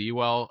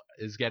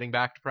is getting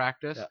back to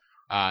practice.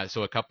 Yeah.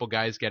 So a couple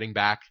guys getting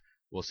back.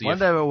 We'll see. One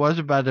if it was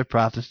about to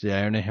practice the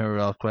irony here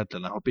real quick,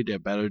 and I hope he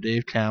did better.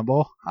 Dave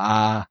Campbell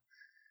had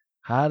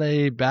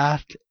a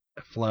back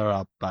flare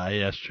up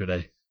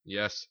yesterday.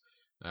 Yes.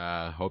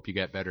 Hope you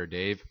get better,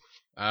 Dave.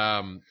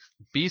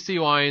 BC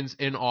Lions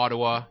in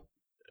Ottawa.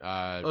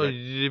 Did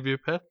you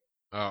pick?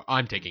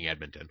 I'm taking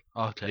Edmonton.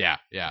 Okay.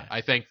 Yeah.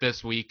 I think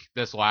this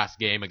last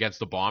game against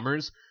the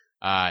Bombers,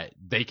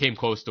 they came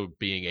close to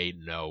being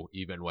 8-0,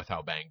 even with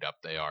how banged up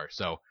they are.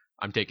 So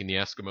I'm taking the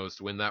Eskimos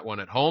to win that one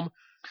at home.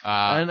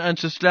 And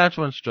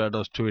Saskatchewan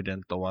straddles two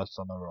against the West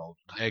on the road.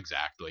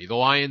 Exactly. The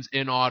Lions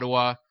in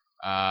Ottawa.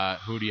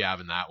 Who do you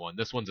have in that one?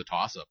 This one's a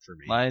toss-up for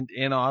me. Lions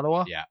in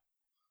Ottawa? Yeah.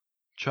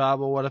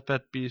 Travel would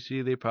affect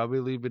BC. They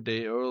probably leave a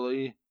day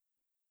early.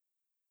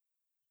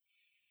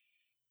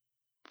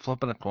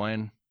 Flipping a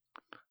coin.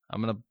 I'm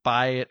gonna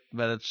buy it,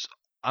 but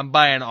I'm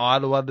buying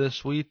Ottawa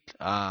this week.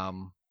 By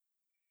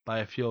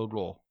a field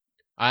goal.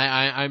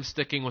 I'm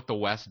sticking with the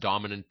West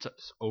dominant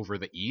over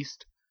the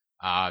East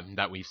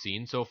that we've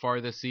seen so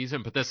far this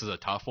season, but this is a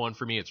tough one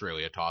for me. It's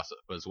really a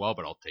toss-up as well,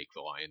 but I'll take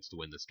the Lions to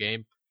win this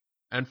game.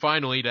 And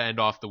finally, to end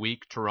off the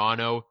week,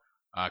 Toronto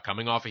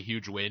coming off a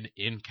huge win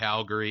in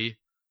Calgary.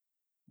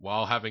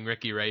 While having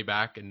Ricky Ray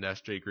back and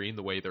SJ Green,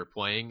 the way they're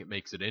playing, it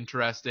makes it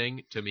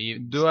interesting to me.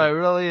 Do I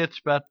really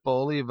expect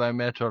Foley if I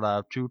met her to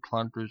have two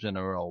clunkers in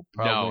a row?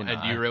 Probably not.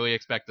 And do you really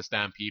expect the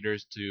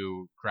Stampeders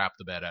to crap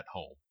the bed at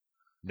home?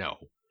 No.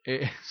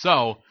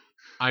 So,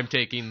 I'm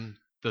taking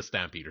the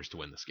Stampeders to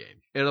win this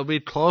game. It'll be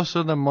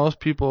closer than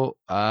most people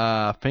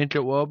think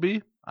it will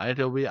be. I think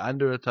it'll be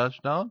under a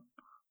touchdown,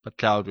 but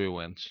Calgary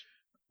wins.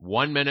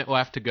 1 minute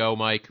left to go,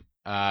 Mike.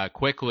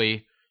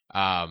 Quickly,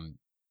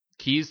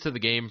 keys to the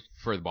game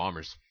for the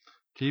Bombers.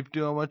 Keep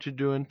doing what you're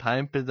doing.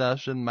 Time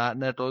possession. Matt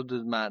Nichols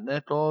is Matt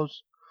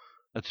Nichols.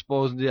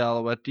 Expose the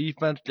Alouette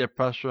defense. Get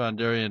pressure on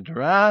Darian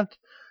Durant.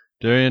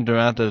 Darian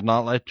Durant does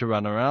not like to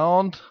run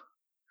around.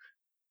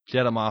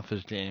 Get him off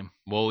his game.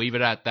 We'll leave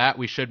it at that.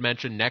 We should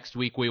mention next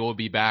week we will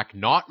be back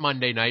not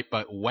Monday night,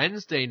 but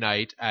Wednesday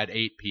night at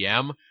 8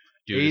 p.m.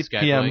 due to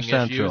scheduling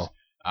issues.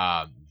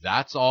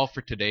 That's all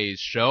for today's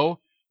show.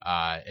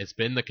 It's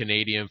been the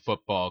Canadian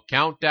Football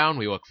Countdown.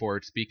 We look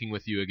forward to speaking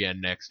with you again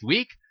next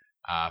week.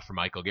 For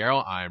Michael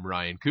Gerl, I'm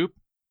Ryan Koop,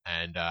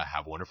 and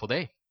have a wonderful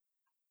day.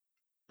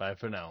 Bye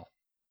for now.